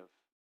I have?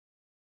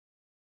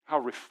 How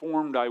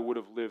reformed I would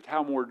have lived,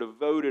 how more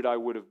devoted I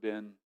would have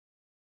been.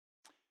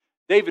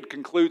 David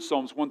concludes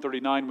Psalms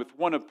 139 with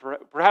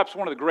perhaps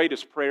one of the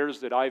greatest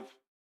prayers that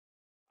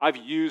I've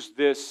used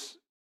this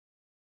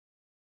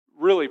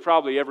really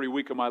probably every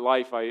week of my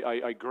life.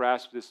 I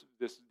grasp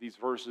these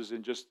verses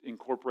and just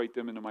incorporate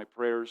them into my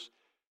prayers.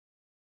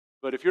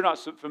 But if you're not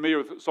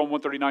familiar with Psalm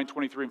 139,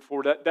 23 and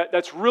 4,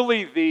 that's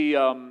really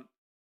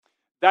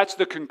that's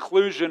the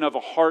conclusion of a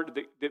heart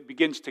that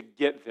begins to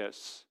get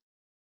this.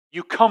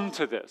 You come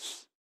to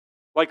this.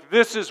 Like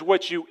this is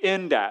what you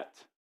end at.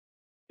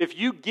 If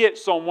you get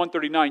Psalm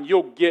 139,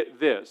 you'll get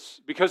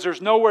this. Because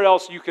there's nowhere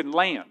else you can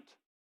land.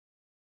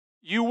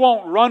 You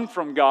won't run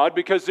from God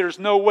because there's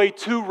no way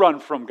to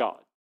run from God.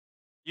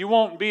 You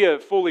won't be a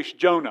foolish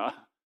Jonah.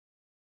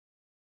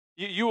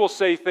 You will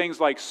say things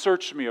like,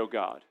 search me, O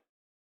God,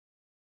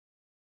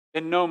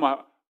 and know my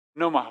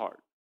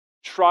heart.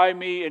 Try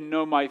me and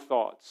know my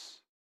thoughts.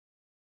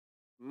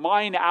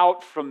 mine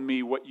out from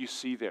me what you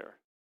see there.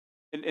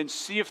 And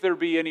see if there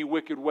be any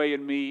wicked way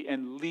in me,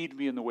 and lead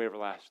me in the way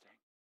everlasting.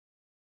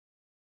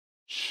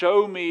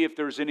 Show me if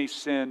there's any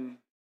sin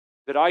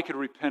that I could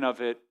repent of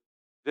it,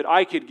 that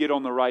I could get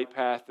on the right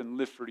path and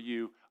live for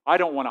you. I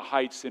don't want to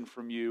hide sin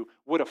from you.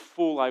 What a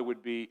fool I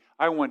would be.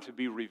 I want to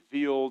be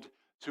revealed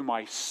to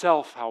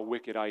myself how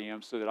wicked I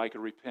am so that I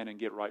could repent and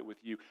get right with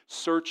you.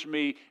 Search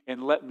me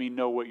and let me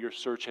know what your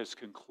search has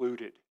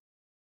concluded.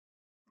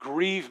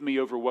 Grieve me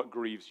over what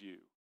grieves you.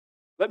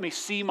 Let me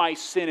see my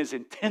sin as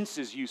intense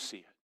as you see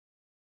it.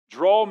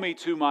 Draw me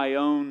to my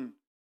own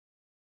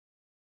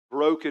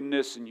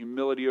brokenness and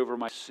humility over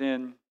my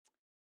sin.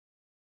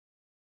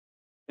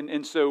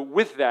 And so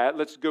with that,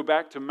 let's go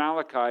back to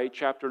Malachi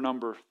chapter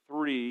number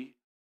 3.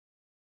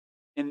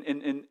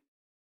 And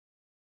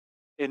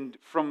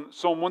from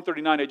Psalm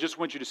 139, I just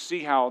want you to see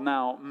how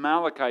now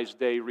Malachi's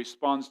day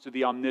responds to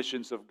the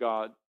omniscience of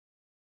God.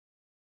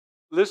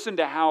 Listen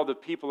to how the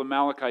people of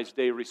Malachi's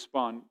day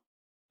respond.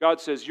 God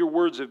says, your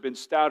words have been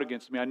stout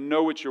against me. I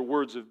know what your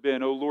words have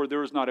been. O Lord,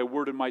 there is not a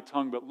word in my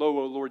tongue, but lo,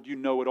 O Lord, you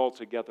know it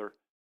altogether.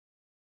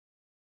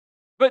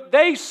 But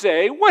they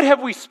say, what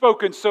have we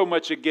spoken so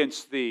much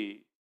against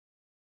thee?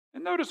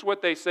 And notice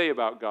what they say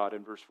about God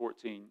in verse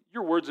 14.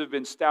 Your words have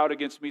been stout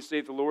against me,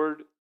 saith the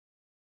Lord.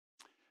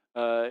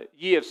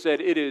 Ye have said,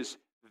 it is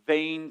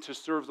vain to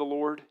serve the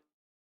Lord.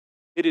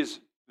 It is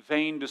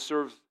vain to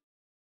serve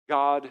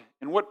God.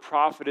 And what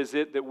profit is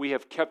it that we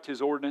have kept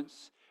his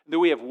ordinance, and that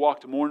we have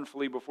walked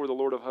mournfully before the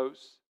Lord of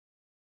hosts?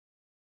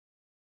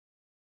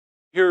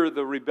 Here,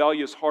 the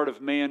rebellious heart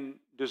of man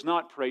does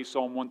not pray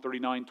Psalm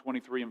 139,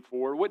 23 and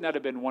 4. Wouldn't that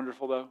have been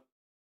wonderful, though?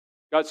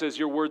 God says,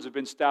 your words have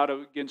been stout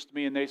against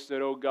me, and they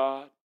said, O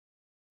God,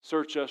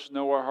 search us,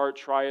 know our heart,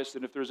 try us,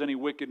 and if there's any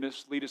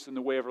wickedness, lead us in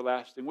the way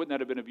everlasting. Wouldn't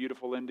that have been a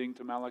beautiful ending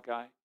to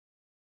Malachi?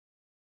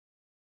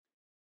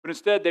 But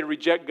instead, they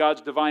reject God's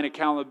divine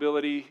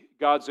accountability,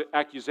 God's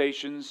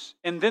accusations,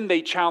 and then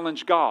they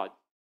challenge God.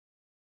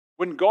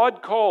 When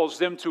God calls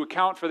them to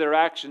account for their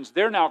actions,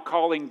 they're now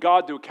calling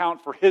God to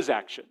account for his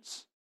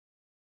actions.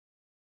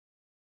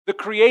 The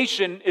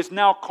creation is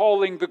now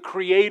calling the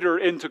Creator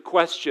into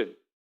question.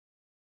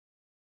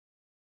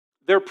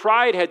 Their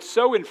pride had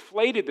so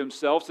inflated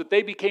themselves that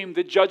they became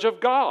the judge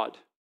of God.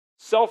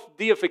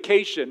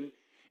 Self-deification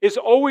is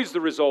always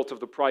the result of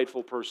the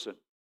prideful person.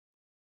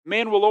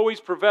 Man will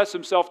always profess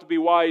himself to be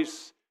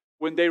wise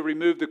when they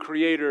remove the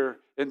Creator,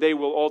 and they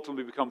will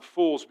ultimately become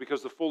fools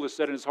because the fool has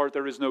said in his heart,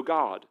 there is no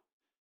God.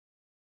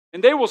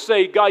 And they will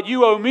say, God,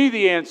 you owe me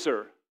the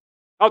answer.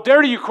 How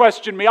dare you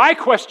question me? I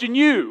question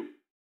you.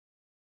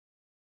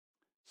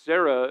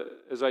 Sarah,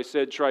 as I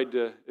said, tried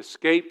to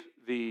escape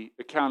the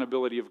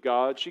accountability of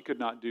God. She could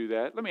not do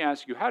that. Let me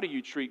ask you, how do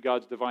you treat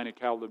God's divine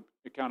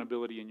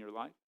accountability in your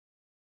life?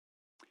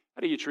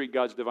 How do you treat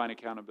God's divine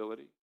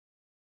accountability?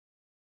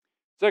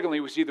 Secondly,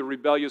 we see the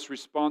rebellious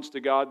response to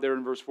God there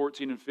in verse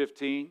 14 and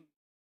 15.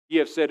 Ye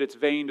have said it's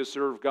vain to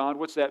serve God.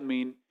 What's that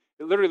mean?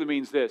 It literally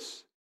means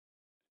this.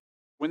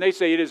 When they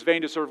say it is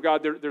vain to serve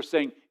God, they're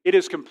saying it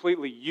is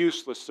completely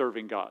useless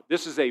serving God.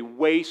 This is a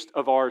waste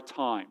of our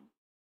time.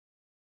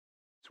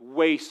 It's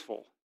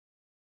wasteful.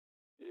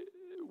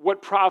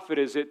 What profit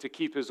is it to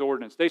keep his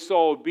ordinance? They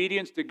saw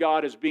obedience to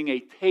God as being a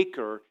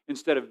taker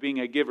instead of being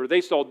a giver.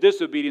 They saw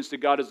disobedience to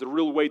God as the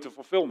real way to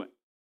fulfillment.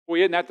 Boy,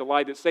 isn't that the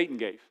lie that Satan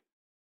gave?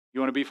 You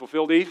want to be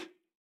fulfilled, Eve?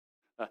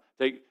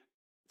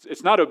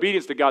 It's not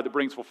obedience to God that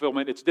brings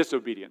fulfillment, it's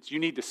disobedience. You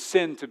need to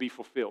sin to be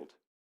fulfilled.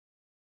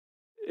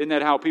 Isn't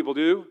that how people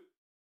do?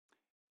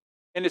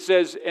 And it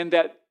says, and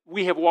that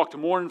we have walked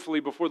mournfully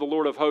before the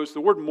Lord of hosts. The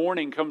word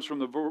mourning comes from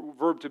the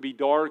verb to be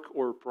dark,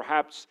 or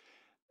perhaps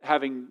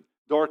having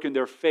darkened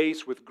their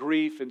face with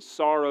grief and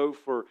sorrow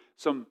for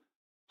some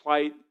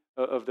plight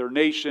of their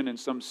nation and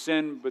some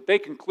sin. But they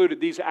concluded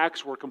these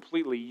acts were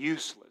completely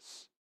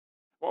useless.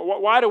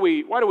 Why do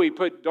we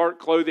put dark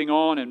clothing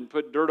on and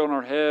put dirt on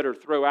our head, or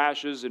throw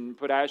ashes and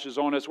put ashes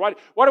on us? Why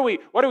do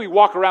we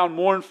walk around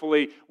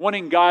mournfully,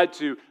 wanting God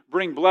to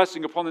bring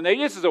blessing upon the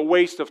nation? This is a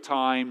waste of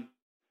time.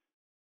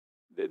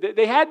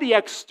 They had the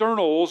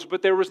externals,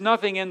 but there was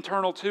nothing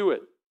internal to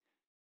it.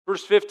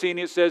 Verse 15,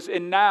 it says,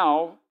 and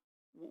now,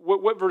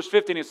 what verse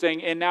 15 is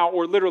saying, and now,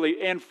 or literally,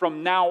 and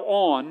from now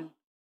on,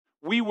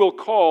 we will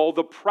call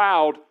the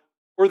proud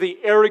or the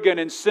arrogant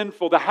and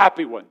sinful the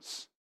happy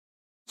ones.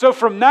 So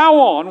from now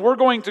on, we're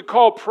going to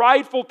call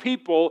prideful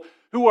people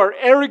who are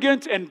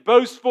arrogant and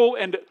boastful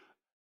and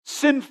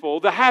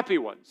sinful the happy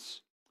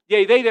ones.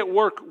 Yea, they that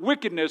work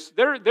wickedness,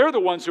 they're the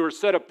ones who are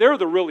set up. They're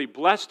the really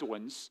blessed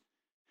ones.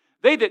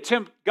 They that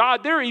tempt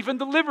God, they're even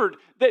delivered.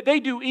 They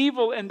do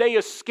evil and they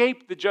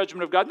escape the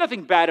judgment of God.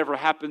 Nothing bad ever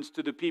happens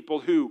to the people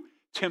who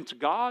tempt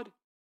God.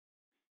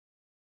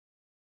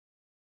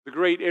 The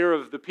great error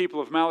of the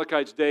people of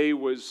Malachi's day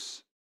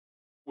was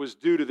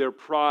due to their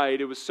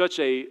pride. It was such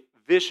a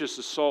vicious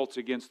assault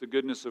against the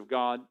goodness of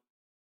God.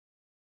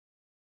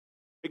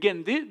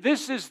 Again,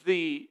 these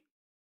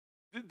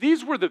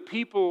were the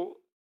people,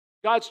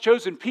 God's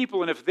chosen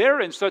people, and if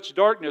they're in such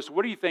darkness,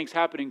 what do you think's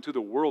happening to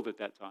the world at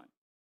that time?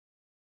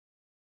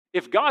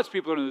 If God's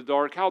people are in the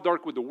dark, how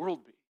dark would the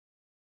world be?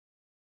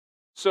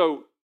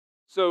 So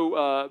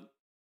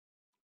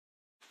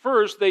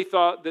first, they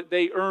thought that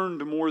they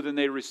earned more than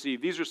they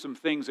received. These are some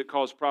things that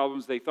caused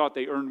problems. They thought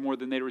they earned more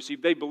than they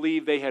received. They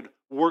believed they had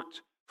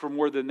worked for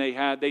more than they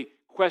had. They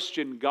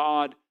questioned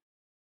God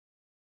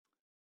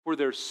for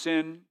their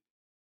sin,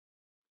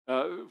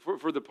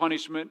 for the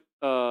punishment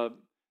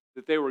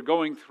that they were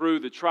going through,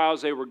 the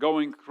trials they were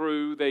going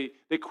through. They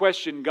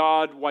questioned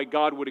God, why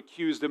God would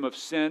accuse them of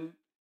sin.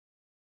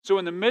 So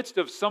in the midst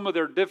of some of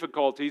their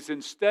difficulties,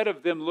 instead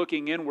of them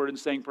looking inward and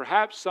saying,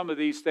 perhaps some of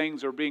these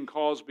things are being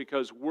caused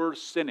because we're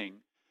sinning.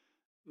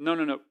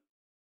 No.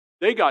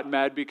 They got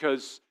mad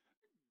because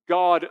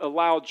God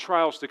allowed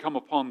trials to come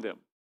upon them.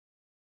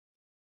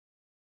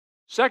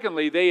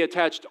 Secondly, they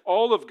attached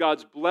all of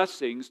God's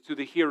blessings to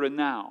the here and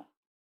now.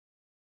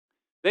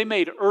 They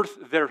made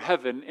earth their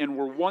heaven and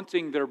were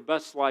wanting their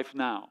best life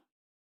now.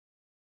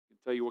 I can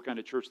tell you what kind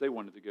of church they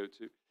wanted to go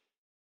to.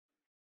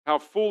 How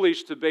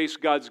foolish to base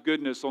God's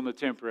goodness on the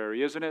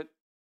temporary, isn't it?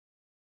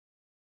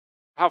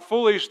 How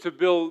foolish to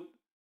build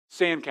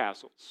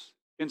sandcastles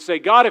and say,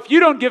 God, if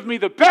you don't give me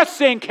the best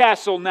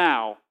sandcastle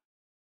now,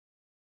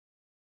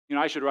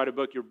 I should write a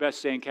book, Your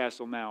Best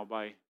Sandcastle Now,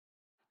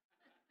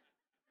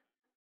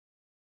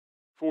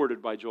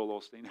 forwarded by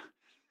Joel Osteen.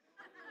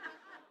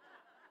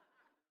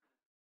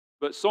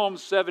 But Psalm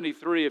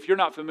 73, if you're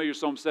not familiar with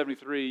Psalm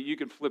 73, you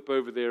can flip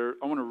over there.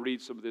 I want to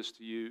read some of this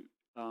to you.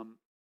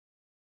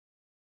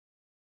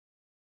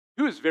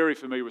 Who is very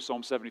familiar with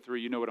Psalm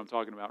 73? You know what I'm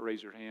talking about.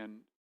 Raise your hand.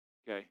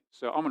 Okay,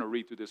 so I'm going to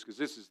read through this because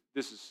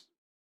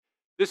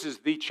this is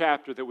the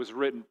chapter that was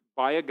written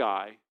by a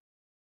guy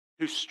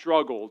who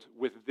struggled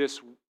with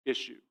this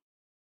issue.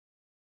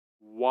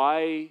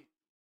 Why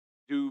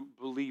do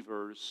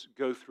believers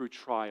go through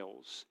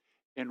trials,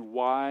 and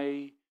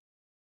why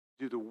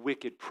do the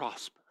wicked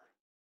prosper?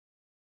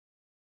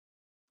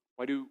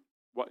 In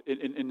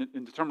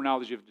the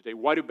terminology of today,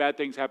 why do bad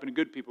things happen to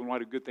good people, and why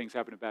do good things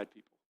happen to bad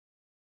people?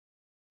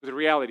 But the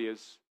reality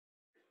is,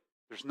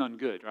 there's none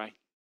good, right?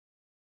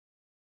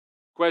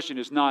 The question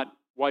is not,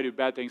 why do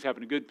bad things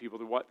happen to good people?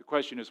 The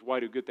question is, why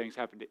do good things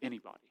happen to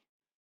anybody?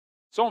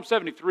 Psalm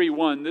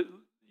 73:1,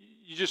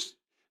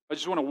 I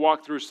just want to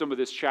walk through some of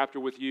this chapter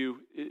with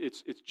you.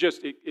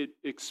 It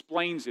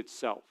explains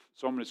itself.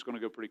 So I'm just going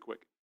to go pretty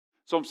quick.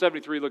 Psalm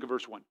 73, look at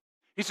verse 1.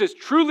 He says,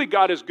 truly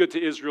God is good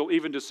to Israel,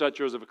 even to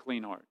such as of a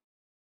clean heart.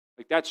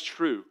 Like, that's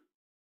true.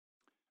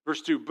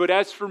 Verse 2, but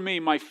as for me,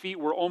 my feet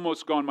were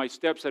almost gone. My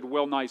steps had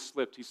well nigh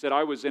slipped. He said,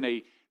 I was in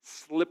a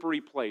slippery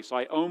place.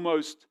 I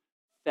almost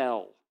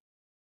fell.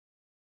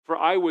 For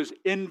I was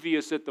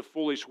envious at the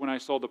foolish when I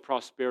saw the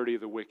prosperity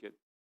of the wicked.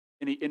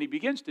 And he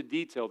begins to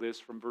detail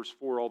this from verse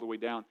 4 all the way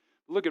down.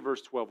 Look at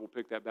verse 12. We'll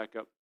pick that back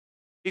up.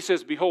 He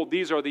says, behold,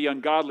 these are the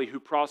ungodly who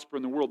prosper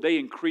in the world. They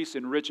increase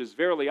in riches.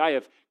 Verily, I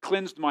have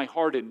cleansed my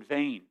heart in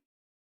vain.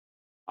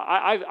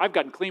 I've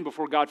gotten clean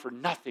before God for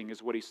nothing,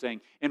 is what he's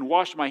saying, and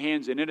washed my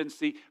hands in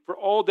innocency. For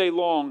all day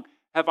long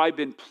have I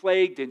been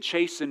plagued and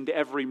chastened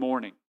every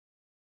morning.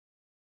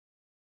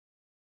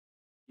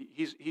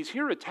 He's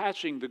here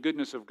attaching the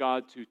goodness of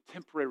God to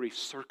temporary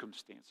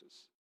circumstances.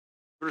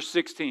 Verse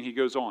 16, he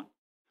goes on.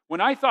 When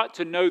I thought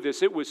to know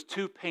this, it was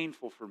too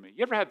painful for me.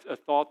 You ever have a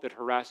thought that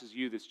harasses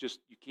you that's just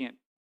you can't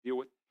deal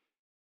with?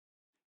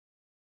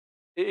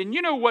 And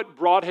you know what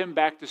brought him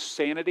back to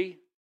sanity?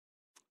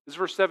 This is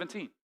verse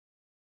 17.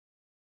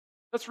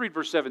 Let's read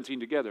verse 17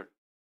 together.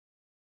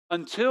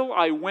 Until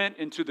I went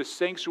into the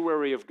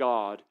sanctuary of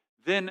God,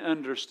 then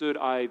understood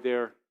I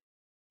there.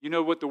 You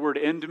know what the word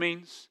end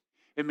means?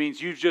 It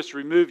means you've just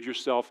removed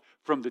yourself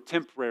from the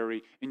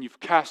temporary and you've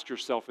cast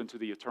yourself into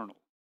the eternal.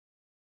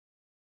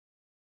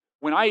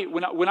 When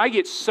I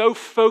get so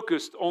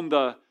focused on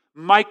the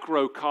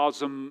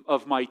microcosm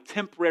of my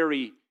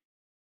temporary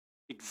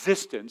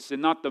existence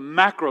and not the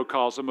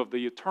macrocosm of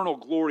the eternal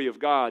glory of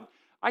God,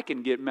 I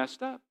can get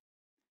messed up.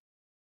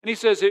 And he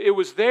says, it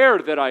was there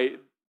that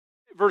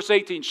verse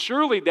 18,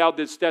 surely thou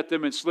didst set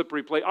them in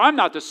slippery place. I'm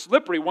not the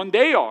slippery one,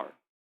 they are.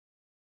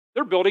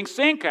 They're building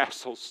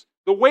sandcastles.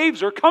 The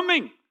waves are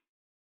coming.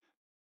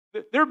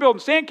 They're building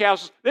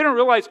sandcastles. They don't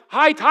realize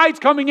high tide's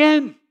coming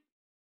in.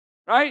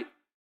 Right?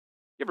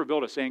 You ever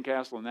build a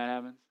sandcastle and that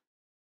happens?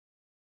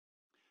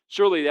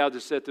 Surely thou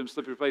didst set them in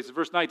slippery places.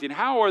 Verse 19,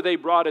 how are they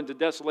brought into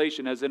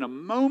desolation as in a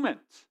moment?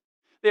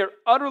 They are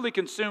utterly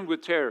consumed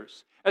with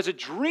terrors. As a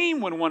dream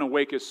when one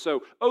awaketh,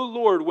 so, O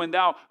Lord, when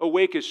thou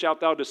awakest,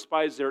 shalt thou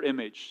despise their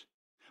image.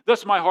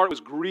 Thus my heart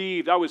was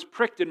grieved, I was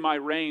pricked in my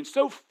reins.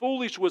 So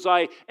foolish was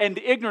I and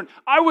ignorant.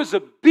 I was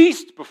a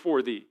beast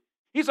before thee.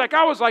 He's like,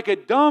 I was like a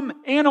dumb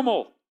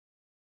animal.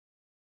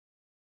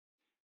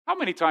 How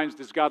many times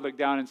does God look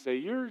down and say,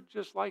 you're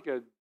just like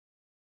an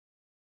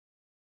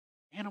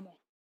animal?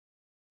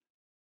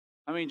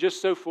 I mean,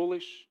 just so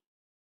foolish.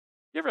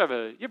 You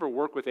ever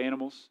work with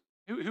animals?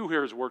 Who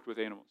here has worked with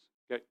animals?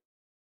 Okay.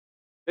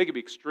 They can be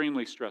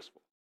extremely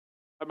stressful.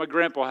 My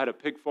grandpa had a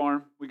pig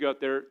farm. We got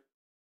there.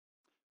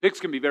 Pigs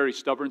can be very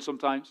stubborn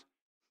sometimes.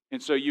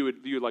 And so you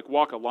would like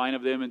walk a line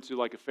of them into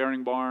like a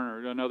fairing barn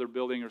or another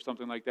building or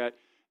something like that.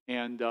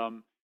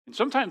 And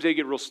sometimes they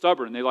get real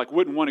stubborn. They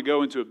wouldn't want to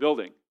go into a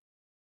building.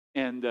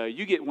 And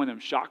you get one of them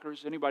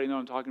shockers. Anybody know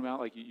what I'm talking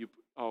about?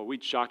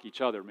 We'd shock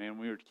each other, man.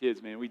 When we were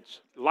kids, man. We'd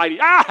light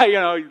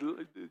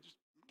just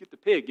get the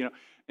pig,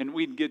 and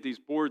we'd get these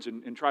boards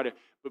and try to.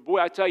 But boy,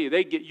 I tell you,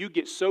 you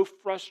get so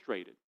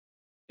frustrated,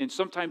 and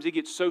sometimes they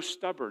get so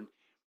stubborn,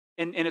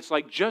 and it's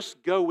like,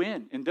 just go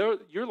in, and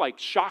you're like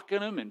shocking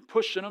them and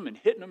pushing them and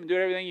hitting them and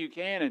doing everything you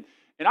can,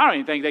 and I don't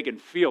even think they can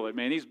feel it,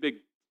 man. These big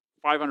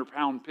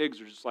 500-pound pigs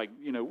are just like,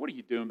 what are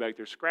you doing back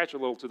there? Scratch a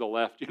little to the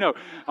left.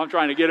 I'm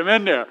trying to get them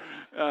in there.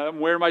 I'm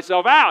wearing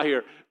myself out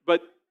here.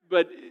 But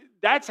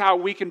that's how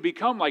we can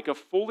become like a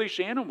foolish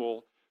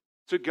animal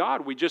to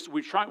God.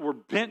 We're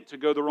bent to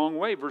go the wrong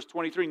way. Verse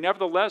 23,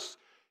 nevertheless,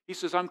 he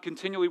says, I'm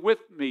continually with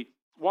me.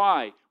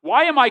 Why?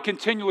 Why am I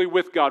continually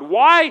with God?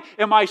 Why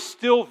am I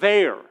still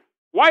there?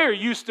 Why are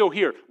you still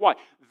here? Why?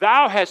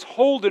 Thou hast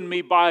holden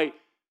me by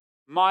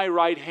my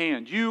right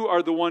hand. You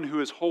are the one who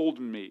has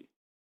holden me.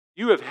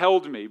 You have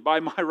held me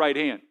by my right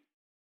hand.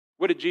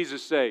 What did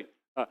Jesus say?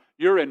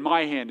 You're in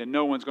my hand and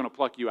no one's going to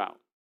pluck you out.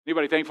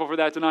 Anybody thankful for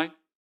that tonight?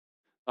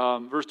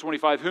 Verse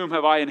 25, whom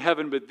have I in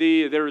heaven but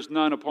thee? There is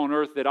none upon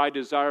earth that I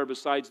desire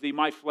besides thee.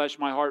 My flesh,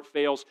 my heart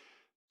fails.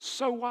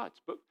 So what?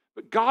 But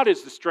God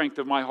is the strength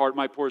of my heart,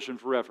 my portion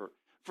forever.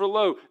 For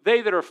lo,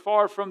 they that are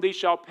far from thee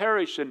shall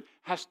perish, and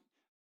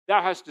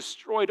thou hast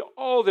destroyed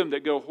all them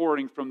that go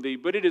whoring from thee.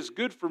 But it is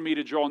good for me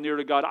to draw near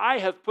to God. I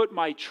have put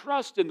my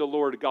trust in the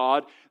Lord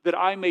God, that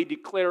I may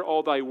declare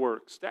all thy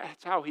works.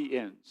 That's how he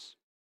ends.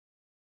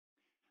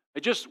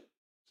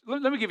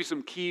 Let me give you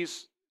some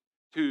keys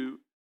to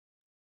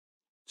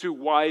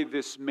why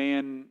this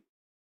man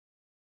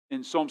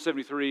in Psalm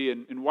 73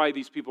 and why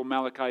these people,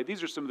 Malachi,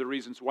 these are some of the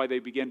reasons why they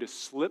began to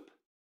slip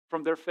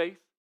from their faith.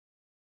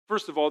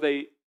 First of all,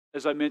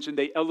 as I mentioned,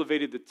 they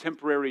elevated the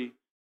temporary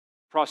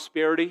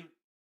prosperity,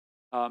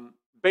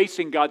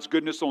 basing God's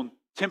goodness on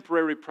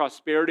temporary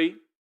prosperity.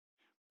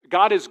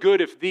 God is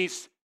good if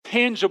these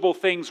tangible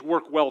things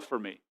work well for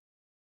me.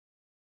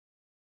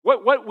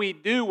 What we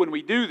do when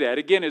we do that,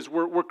 again, is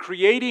we're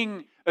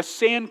creating a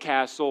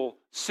sandcastle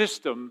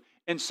system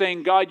and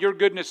saying, God, your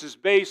goodness is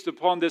based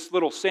upon this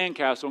little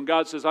sandcastle. And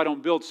God says, I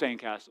don't build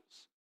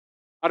sandcastles.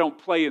 I don't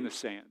play in the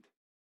sand.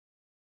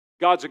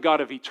 God's a God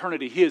of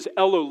eternity. He is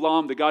El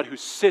Olam, the God who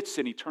sits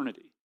in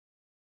eternity.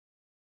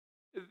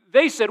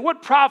 They said,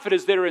 what profit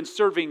is there in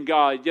serving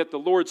God? Yet the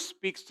Lord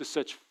speaks to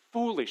such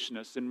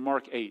foolishness in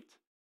Mark 8.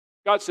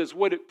 God says,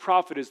 what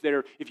profit is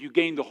there if you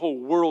gain the whole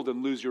world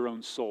and lose your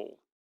own soul?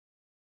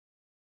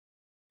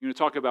 You're going to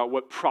talk about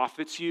what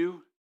profits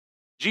you?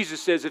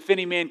 Jesus says, if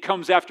any man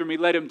comes after me,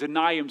 let him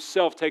deny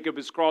himself, take up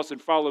his cross, and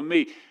follow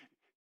me.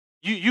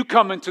 You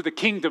come into the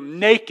kingdom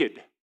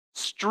naked,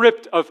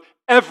 stripped of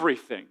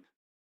everything.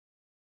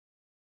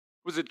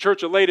 It was the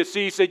church of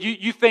Laodicea. He said,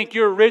 you think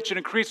you're rich and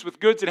increased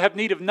with goods and have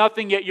need of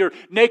nothing, yet you're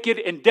naked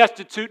and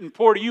destitute and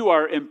poor. You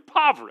are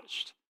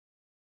impoverished.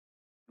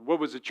 And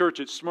what was the church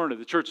at Smyrna?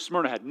 The church of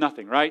Smyrna had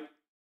nothing, right?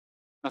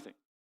 Nothing.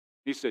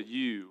 He said,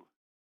 you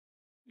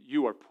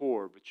are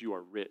poor, but you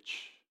are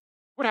rich.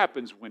 What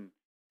happens when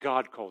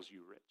God calls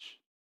you rich?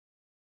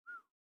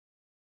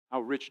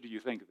 How rich do you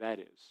think that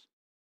is?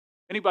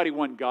 Anybody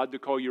want God to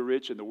call you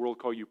rich and the world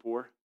call you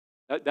poor?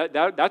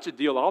 That's a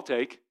deal I'll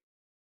take.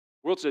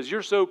 The world says,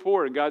 you're so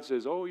poor, and God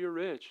says, oh, you're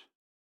rich.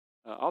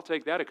 I'll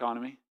take that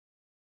economy.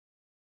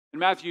 In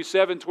Matthew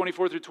 7,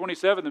 24 through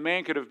 27, the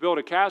man could have built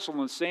a castle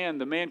in the sand.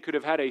 The man could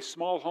have had a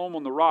small home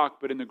on the rock,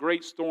 but in the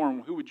great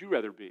storm, who would you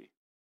rather be?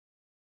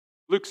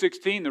 Luke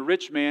 16, the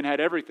rich man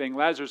had everything.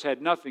 Lazarus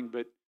had nothing,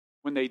 but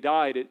when they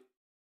died, it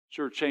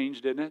sure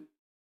changed, didn't it?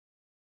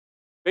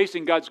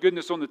 Basing God's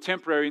goodness on the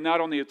temporary, not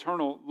on the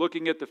eternal,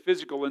 looking at the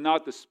physical and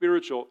not the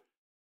spiritual.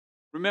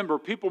 Remember,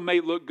 people may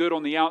look good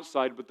on the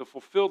outside, but the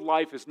fulfilled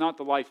life is not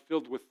the life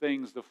filled with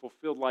things. The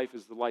fulfilled life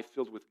is the life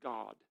filled with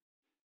God.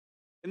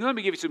 And then let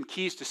me give you some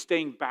keys to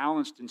staying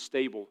balanced and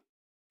stable.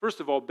 First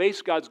of all,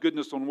 base God's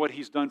goodness on what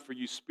he's done for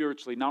you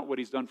spiritually, not what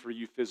he's done for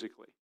you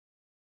physically.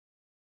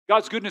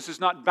 God's goodness is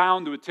not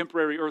bound to a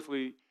temporary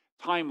earthly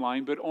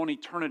timeline, but on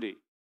eternity.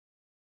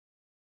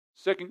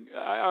 Second,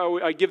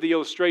 I give the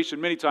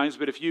illustration many times,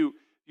 but if you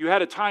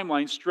had a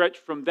timeline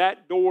stretched from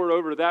that door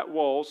over to that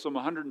wall, some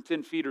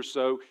 110 feet or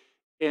so,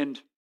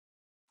 and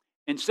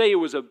say it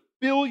was 1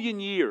 billion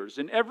years,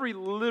 and every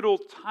little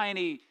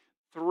tiny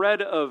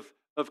thread of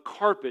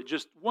carpet,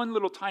 just one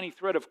little tiny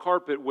thread of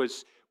carpet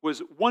was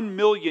 1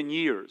 million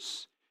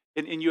years.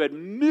 And you had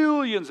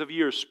millions of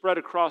years spread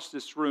across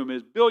this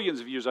room,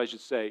 billions of years, I should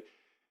say.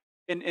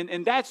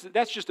 And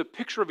that's just a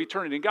picture of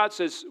eternity. And God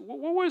says,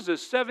 what was a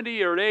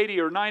 70 or 80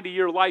 or 90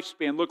 year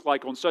lifespan look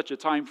like on such a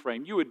time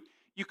frame?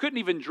 You couldn't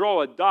even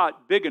draw a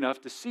dot big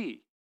enough to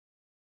see.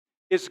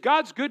 Is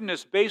God's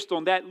goodness based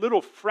on that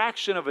little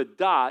fraction of a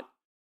dot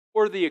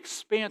or the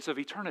expanse of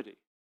eternity?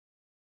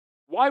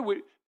 Why would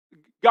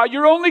God,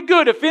 you're only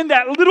good if in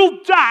that little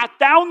dot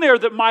down there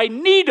that my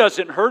knee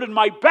doesn't hurt and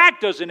my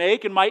back doesn't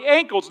ache and my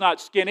ankle's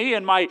not skinny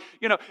and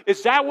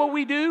is that what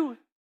we do?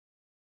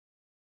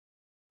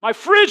 My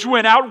fridge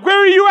went out.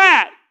 Where are you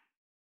at?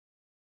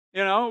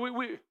 You know,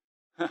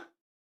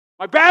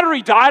 my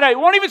battery died. I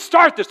won't even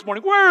start this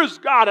morning. Where is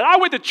God? And I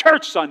went to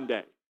church Sunday.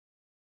 I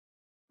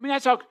mean,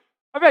 that's how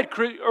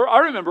I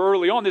remember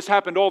early on this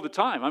happened all the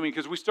time. I mean,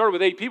 because we started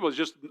with 8 people. It's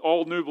just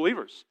all new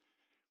believers.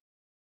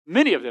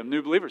 Many of them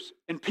new believers.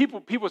 And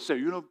people would say,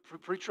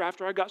 preacher,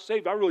 after I got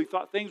saved, I really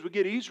thought things would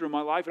get easier in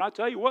my life. And I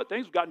tell you what,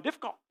 things have gotten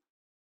difficult.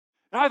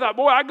 And I thought,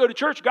 boy, I go to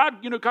church.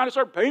 God, kind of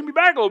started paying me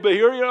back a little bit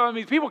here. I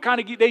mean, people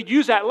they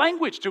use that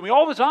language to me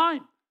all the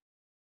time.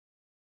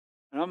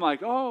 And I'm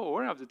like, oh,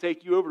 we're going to have to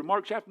take you over to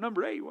Mark chapter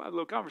number 8. We'll have a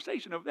little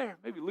conversation over there.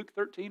 Maybe Luke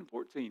 13,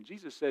 14.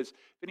 Jesus says,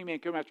 if any man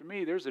come after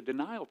me, there's a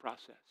denial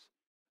process.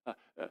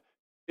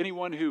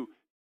 Anyone who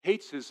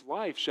hates his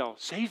life shall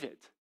save it.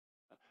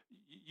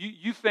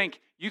 You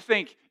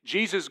think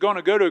Jesus is going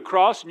to go to a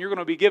cross and you're going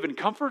to be given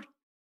comfort?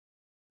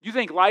 You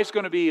think life's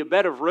going to be a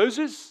bed of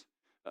roses?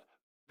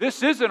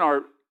 This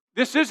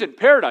isn't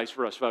paradise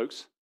for us,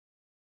 folks.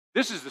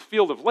 This is the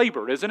field of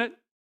labor, isn't it?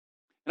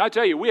 And I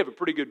tell you, we have a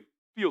pretty good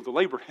field to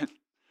labor in.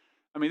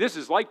 I mean, this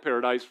is like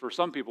paradise for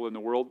some people in the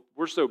world.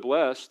 We're so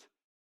blessed.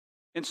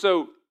 And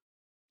so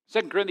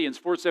 2 Corinthians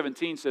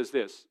 4:17 says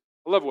this.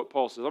 I love what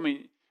Paul says. I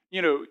mean,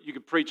 you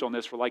could preach on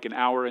this for like an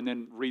hour and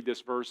then read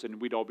this verse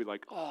and we'd all be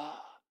like, oh.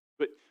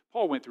 But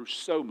Paul went through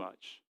so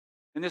much.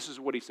 And this is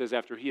what he says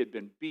after he had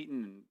been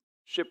beaten and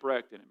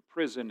shipwrecked and in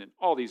prison and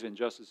all these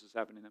injustices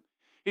happening to him.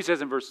 He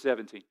says in verse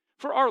 17,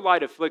 for our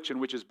light affliction,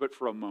 which is but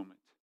for a moment.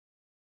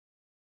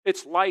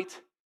 It's light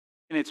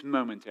and it's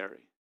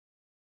momentary.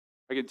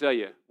 I can tell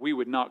you, we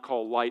would not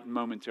call light and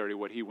momentary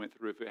what he went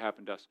through if it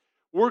happened to us.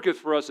 Worketh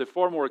for us a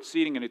far more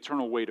exceeding and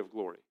eternal weight of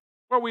glory.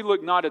 For we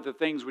look not at the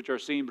things which are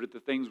seen, but at the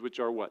things which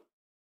are what?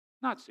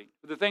 Not seen.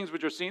 But the things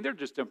which are seen, they're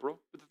just temporal.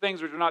 But the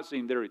things which are not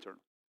seen, they're eternal.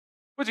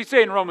 What's he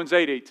say in Romans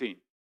 8:18?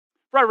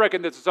 For I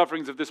reckon that the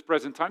sufferings of this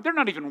present time, they're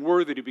not even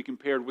worthy to be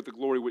compared with the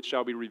glory which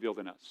shall be revealed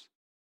in us.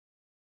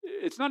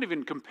 It's not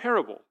even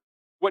comparable.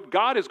 What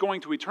God is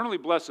going to eternally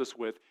bless us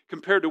with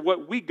compared to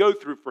what we go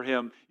through for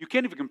him, you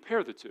can't even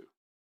compare the two.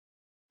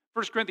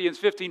 1 Corinthians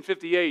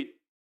 15:58,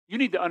 you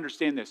need to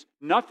understand this.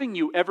 Nothing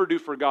you ever do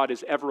for God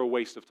is ever a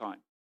waste of time.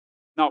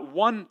 Not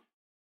one,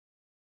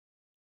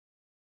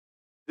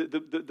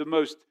 the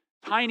most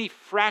tiny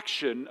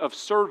fraction of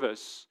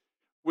service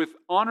with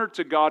honor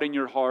to God in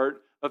your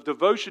heart, of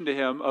devotion to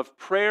him, of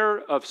prayer,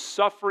 of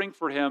suffering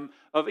for him,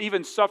 of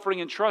even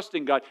suffering and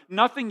trusting God.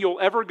 Nothing you'll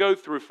ever go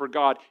through for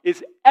God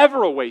is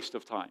ever a waste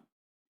of time.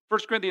 1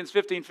 Corinthians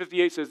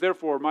 15:58 says,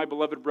 therefore, my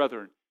beloved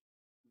brethren,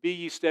 be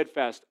ye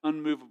steadfast,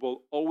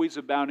 unmovable, always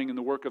abounding in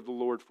the work of the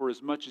Lord, for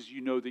as much as you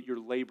know that your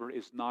labor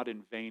is not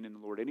in vain in the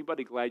Lord.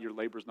 Anybody glad your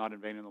labor is not in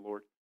vain in the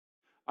Lord?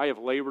 I have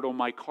labored on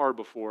my car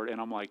before,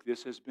 and I'm like,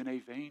 this has been a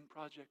vain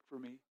project for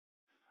me.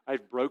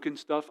 I've broken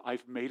stuff.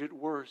 I've made it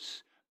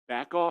worse.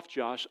 Back off,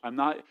 Josh.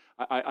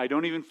 I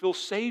don't even feel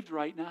saved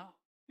right now.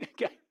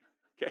 Okay.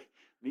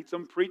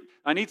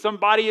 I need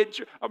somebody at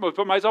church. I'm going to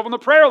put myself on the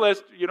prayer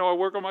list. I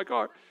work on my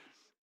car.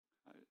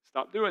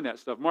 Stop doing that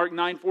stuff. Mark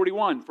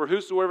 9:41, for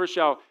whosoever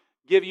shall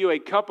give you a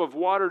cup of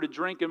water to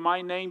drink in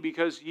my name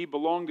because ye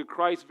belong to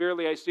Christ,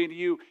 verily I say to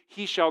you,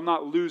 he shall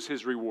not lose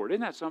his reward.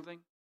 Isn't that something?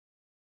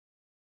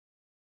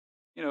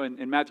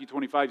 In Matthew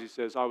 25, he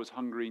says, I was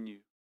hungry and you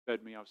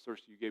fed me. I was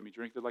thirsty, you gave me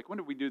drink. They're like, when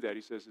did we do that?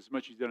 He says, as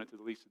much as you've done it to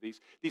the least of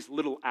these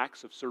little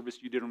acts of service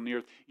you did on the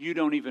earth, you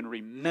don't even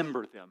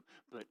remember them,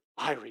 but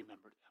I remember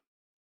them.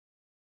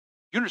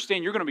 You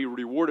understand you're going to be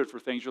rewarded for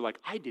things you're like,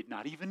 I did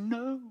not even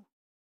know.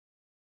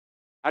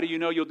 How do you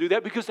know you'll do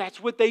that? Because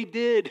that's what they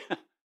did.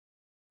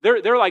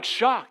 They're like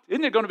shocked.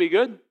 Isn't it going to be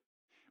good?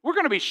 We're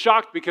going to be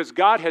shocked because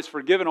God has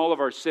forgiven all of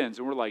our sins.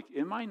 And we're like,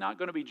 am I not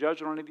going to be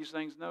judged on any of these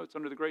things? No, it's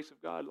under the grace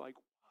of God. Like,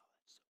 wow,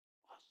 that's so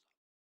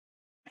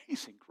awesome.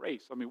 Amazing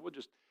grace. I mean, we'll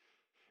just,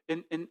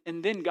 and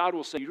then God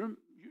will say, you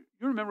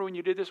remember when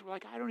you did this? We're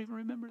like, I don't even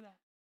remember that.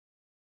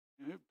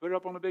 Put it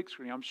up on the big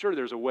screen. I'm sure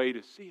there's a way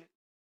to see it.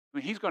 I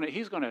mean, he's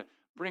going to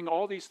bring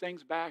all these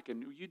things back,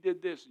 and you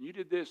did this, and you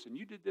did this, and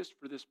you did this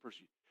for this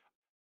person.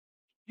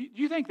 Do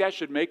you think that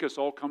should make us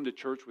all come to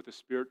church with a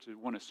spirit to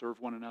want to serve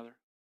one another?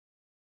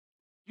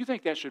 Do you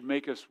think that should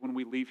make us, when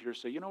we leave here,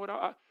 say, you know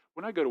what,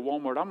 when I go to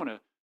Walmart, I'm going to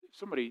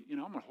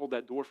hold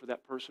that door for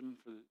that person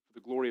for the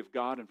glory of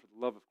God and for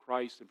the love of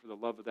Christ and for the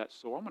love of that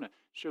soul. I'm going to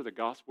share the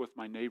gospel with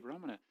my neighbor.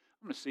 I'm going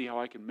to see how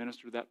I can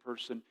minister to that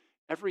person.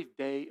 Every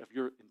day of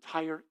your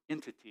entire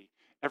entity,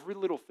 every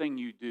little thing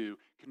you do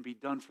can be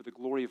done for the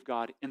glory of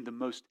God in the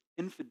most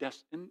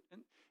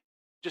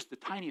just the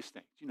tiniest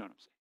things. You know what I'm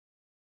saying?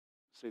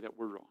 Say that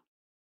word wrong.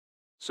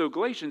 So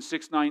Galatians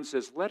 6:9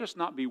 says, let us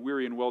not be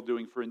weary in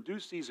well-doing, for in due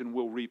season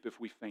we'll reap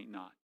if we faint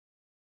not.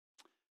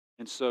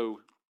 And so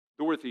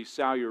Dorothy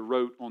Sayers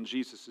wrote on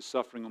Jesus'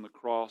 suffering on the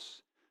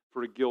cross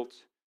for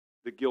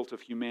the guilt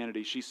of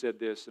humanity. She said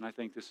this, and I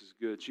think this is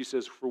good. She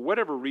says, for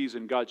whatever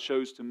reason God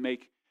chose to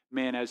make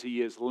man as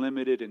he is,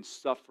 limited and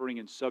suffering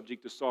and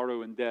subject to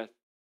sorrow and death,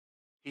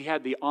 he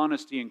had the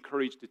honesty and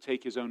courage to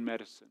take his own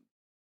medicine.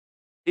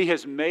 He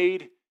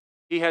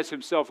has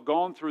himself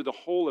gone through the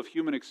whole of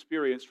human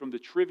experience, from the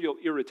trivial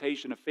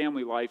irritation of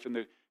family life and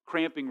the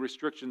cramping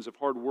restrictions of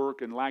hard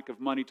work and lack of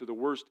money to the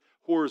worst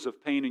horrors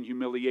of pain and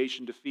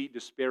humiliation, defeat,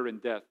 despair,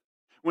 and death.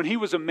 When he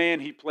was a man,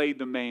 he played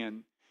the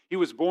man. He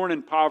was born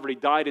in poverty,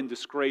 died in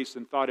disgrace,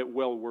 and thought it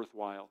well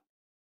worthwhile.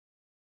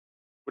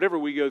 Whatever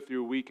we go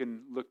through, we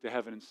can look to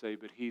heaven and say,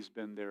 but he's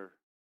been there,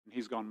 and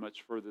he's gone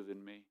much further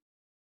than me.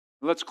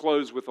 Let's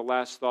close with the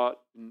last thought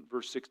in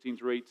verse 16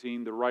 through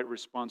 18, the right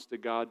response to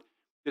God.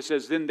 It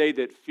says, then they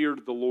that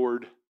feared the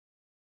Lord.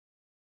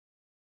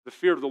 The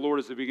fear of the Lord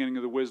is the beginning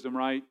of the wisdom,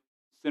 right?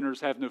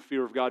 Sinners have no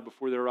fear of God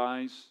before their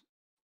eyes.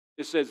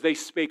 It says, they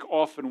spake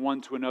often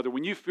one to another.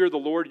 When you fear the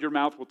Lord, your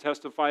mouth will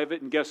testify of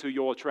it, and guess who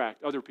you'll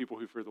attract? Other people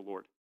who fear the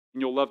Lord.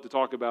 And you'll love to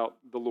talk about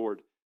the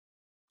Lord.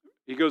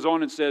 He goes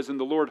on and says, and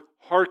the Lord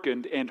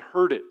hearkened and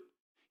heard it.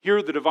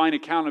 Here the divine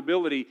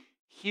accountability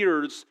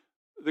hears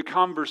the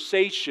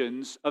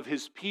conversations of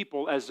his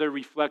people as they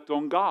reflect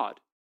on God.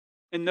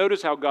 And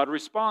notice how God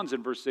responds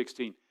in verse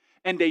 16.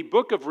 And a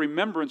book of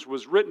remembrance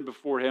was written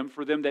before him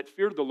for them that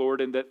feared the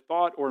Lord and that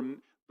thought, or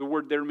the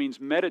word there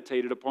means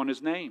meditated upon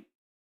his name.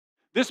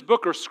 This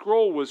book or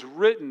scroll was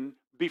written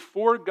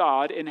before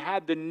God and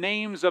had the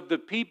names of the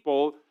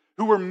people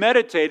who were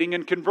meditating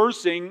and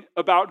conversing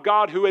about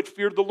God, who had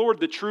feared the Lord,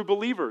 the true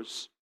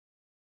believers.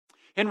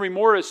 Henry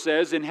Morris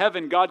says, in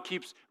heaven, God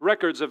keeps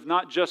records of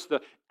not just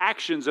the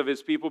actions of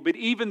his people, but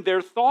even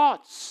their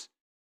thoughts.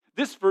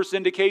 This verse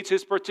indicates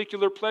his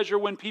particular pleasure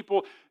when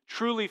people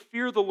truly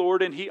fear the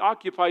Lord, and he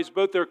occupies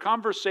both their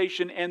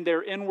conversation and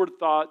their inward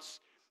thoughts,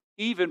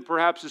 even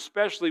perhaps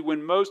especially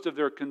when most of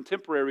their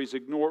contemporaries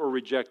ignore or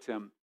reject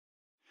him.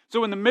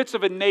 So in the midst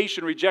of a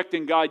nation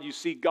rejecting God, you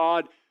see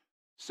God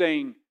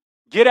saying,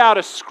 get out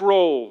a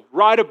scroll,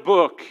 write a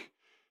book.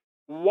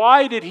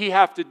 Why did he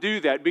have to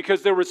do that?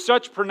 Because there were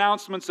such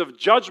pronouncements of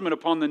judgment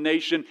upon the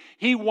nation.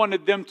 He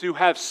wanted them to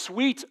have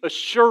sweet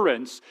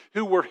assurance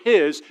who were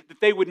his, that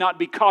they would not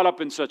be caught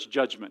up in such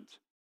judgment,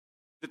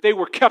 that they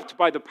were kept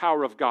by the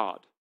power of God.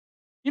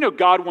 You know,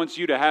 God wants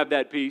you to have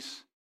that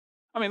peace.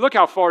 I mean, look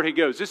how far he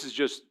goes. This is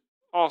just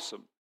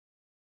awesome.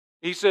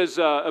 He says,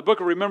 a book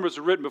of remembrance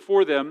was written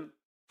before them,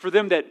 for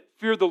them that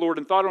feared the Lord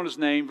and thought on his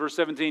name, verse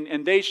 17,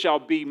 and they shall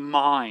be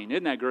mine.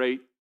 Isn't that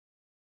great?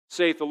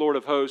 Saith the Lord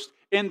of hosts,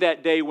 in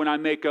that day when I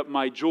make up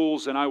my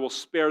jewels, and I will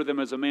spare them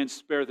as a man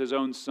spareth his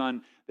own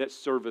son that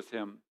serveth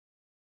him.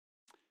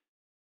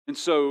 And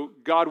so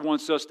God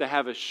wants us to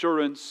have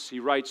assurance.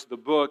 He writes the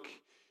book.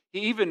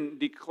 He even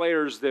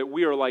declares that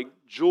we are like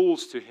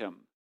jewels to him,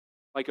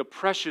 like a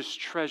precious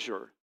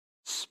treasure,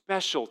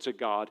 special to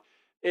God.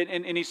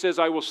 And he says,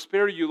 I will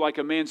spare you like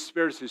a man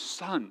spares his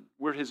son.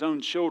 We're his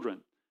own children.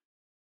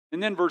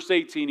 And then verse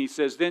 18, he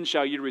says, then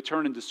shall ye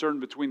return and discern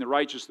between the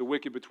righteous, the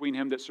wicked, between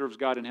him that serves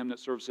God and him that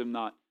serves him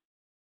not.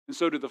 And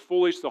so to the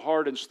foolish, the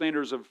hard, and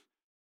slanderers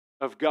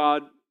of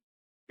God,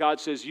 God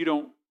says, you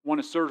don't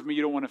want to serve me,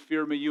 you don't want to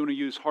fear me, you want to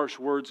use harsh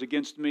words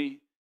against me,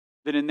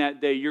 then in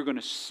that day you're going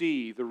to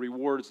see the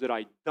rewards that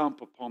I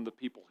dump upon the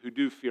people who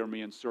do fear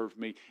me and serve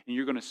me. And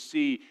you're going to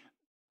see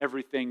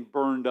everything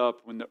burned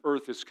up when the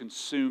earth is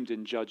consumed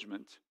in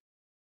judgment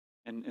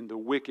and the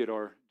wicked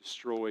are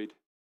destroyed.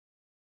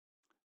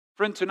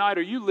 Friend, tonight,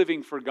 are you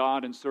living for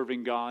God and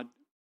serving God?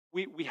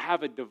 We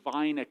have a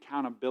divine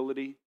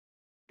accountability.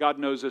 God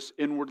knows us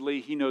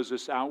inwardly. He knows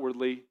us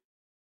outwardly.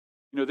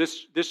 You know,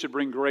 this should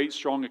bring great,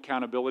 strong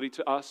accountability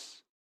to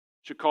us.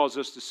 It should cause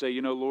us to say,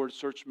 you know, Lord,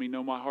 search me,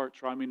 know my heart,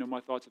 try me, know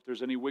my thoughts. If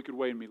there's any wicked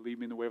way in me, lead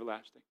me in the way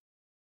everlasting.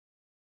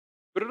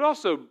 But it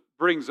also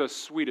brings us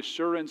sweet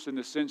assurance in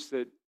the sense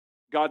that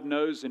God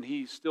knows, and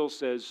he still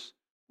says,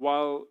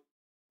 while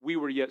we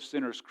were yet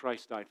sinners,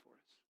 Christ died for us.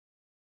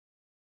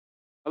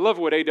 I love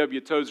what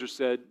A.W. Tozer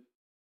said.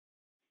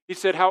 He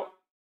said, how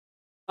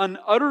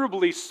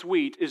unutterably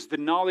sweet is the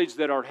knowledge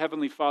that our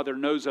Heavenly Father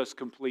knows us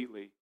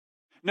completely.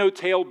 No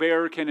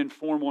talebearer can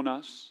inform on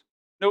us.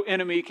 No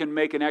enemy can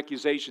make an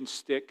accusation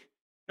stick.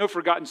 No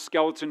forgotten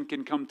skeleton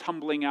can come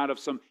tumbling out of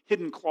some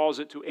hidden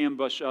closet to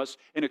ambush us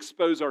and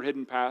expose our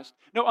hidden past.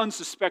 No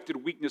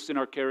unsuspected weakness in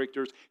our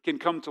characters can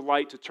come to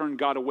light to turn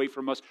God away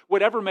from us.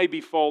 Whatever may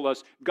befall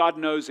us, God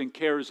knows and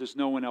cares as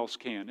no one else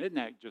can. Isn't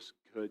that just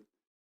good?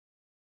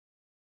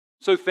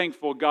 So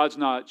thankful God's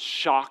not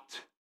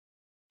shocked,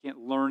 can't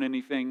learn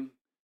anything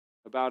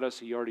about us.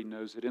 He already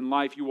knows it. In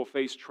life, you will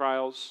face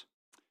trials.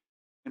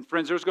 And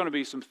friends, there's going to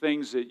be some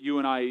things that you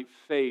and I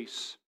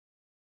face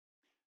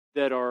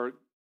that are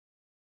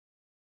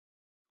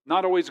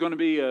not always going to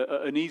be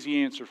an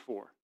easy answer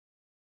for.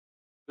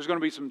 There's going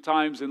to be some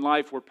times in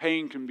life where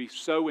pain can be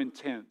so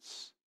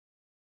intense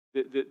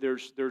that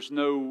there's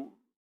no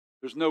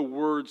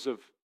words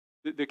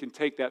that can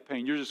take that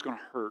pain. You're just going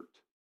to hurt.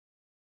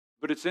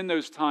 But it's in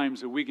those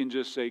times that we can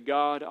just say,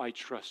 God, I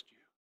trust you.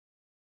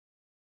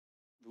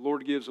 The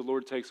Lord gives, the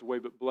Lord takes away,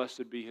 but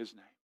blessed be his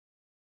name.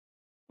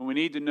 And we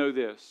need to know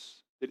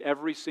this, that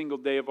every single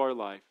day of our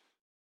life,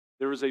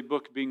 there is a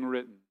book being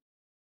written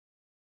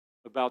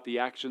about the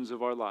actions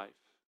of our life.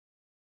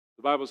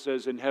 The Bible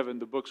says in heaven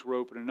the books were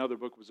open, another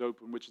book was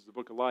open, which is the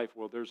book of life.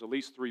 Well, there's at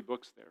least 3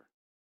 books there.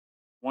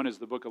 One is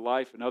the book of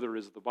life, another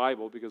is the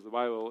Bible, because the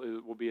Bible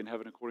will be in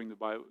heaven according to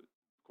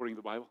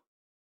the Bible.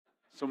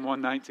 Psalm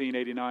 119,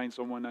 89,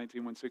 Psalm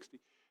 119, 160.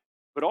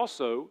 But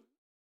also,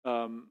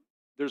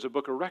 there's a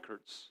book of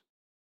records.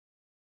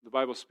 The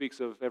Bible speaks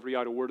of every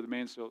idle word of the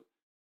man shall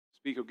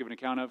speak or give an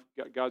account of.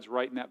 God's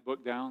writing that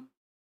book down.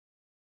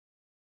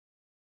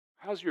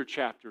 How's your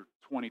chapter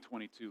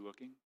 2022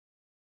 looking?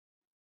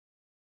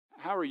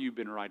 How are you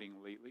been writing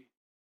lately?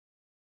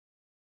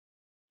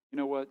 You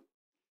know what?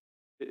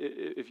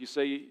 If you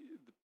say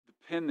the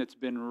pen that's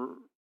been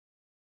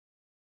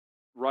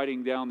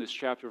writing down this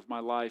chapter of my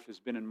life has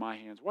been in my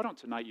hands, why don't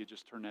tonight you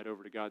just turn that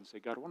over to God and say,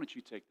 God, why don't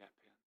you take that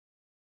pen?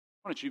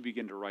 Why don't you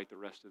begin to write the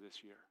rest of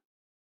this year?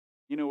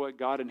 You know what?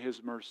 God in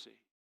His mercy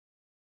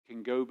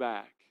can go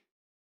back.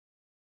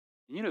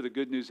 And you know the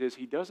good news is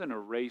He doesn't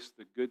erase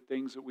the good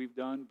things that we've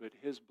done, but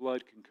His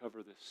blood can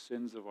cover the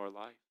sins of our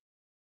life.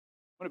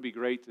 Wouldn't it be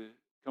great to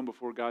come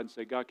before God and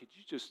say, God, could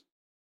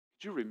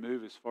you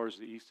remove as far as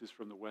the east is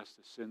from the west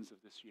the sins of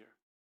this year,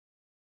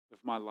 of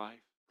my life,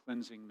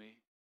 cleansing me?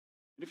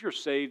 And if you're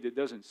saved, it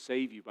doesn't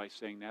save you by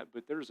saying that,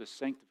 but there's a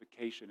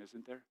sanctification,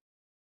 isn't there?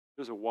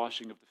 There's a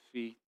washing of the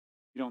feet.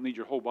 You don't need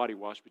your whole body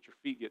washed, but your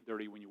feet get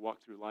dirty when you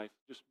walk through life.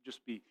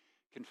 Just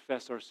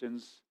confess our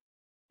sins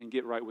and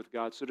get right with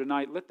God. So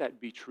tonight, let that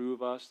be true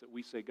of us, that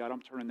we say, God,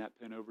 I'm turning that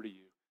pen over to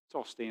you. Let's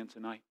all stand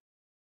tonight.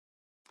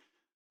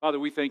 Father,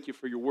 we thank you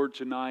for your word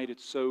tonight.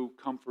 It's so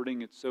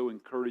comforting. It's so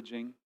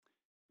encouraging.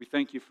 We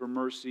thank you for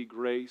mercy,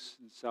 grace,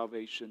 and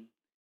salvation.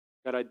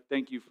 God, I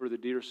thank you for the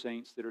dear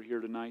saints that are here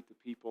tonight, the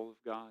people of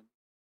God.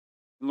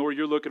 And Lord,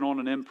 you're looking on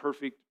an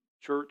imperfect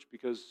church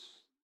because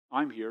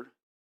I'm here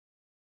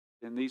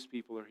and these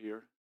people are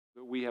here,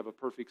 but we have a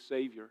perfect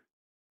Savior.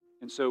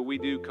 And so we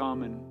do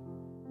come,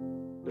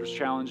 and there's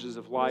challenges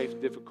of life,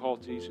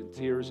 difficulties and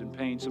tears and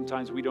pain.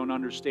 Sometimes we don't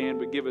understand,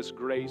 but give us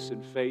grace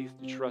and faith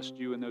to trust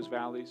you in those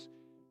valleys.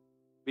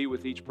 Be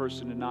with each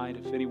person tonight.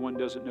 If anyone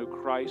doesn't know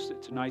Christ,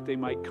 that tonight they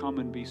might come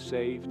and be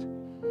saved.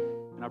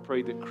 And I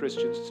pray that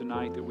Christians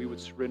tonight, that we would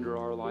surrender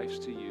our lives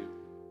to you,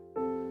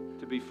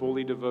 to be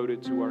fully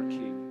devoted to our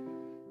King.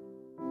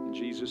 In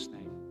Jesus'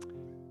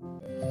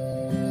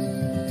 name.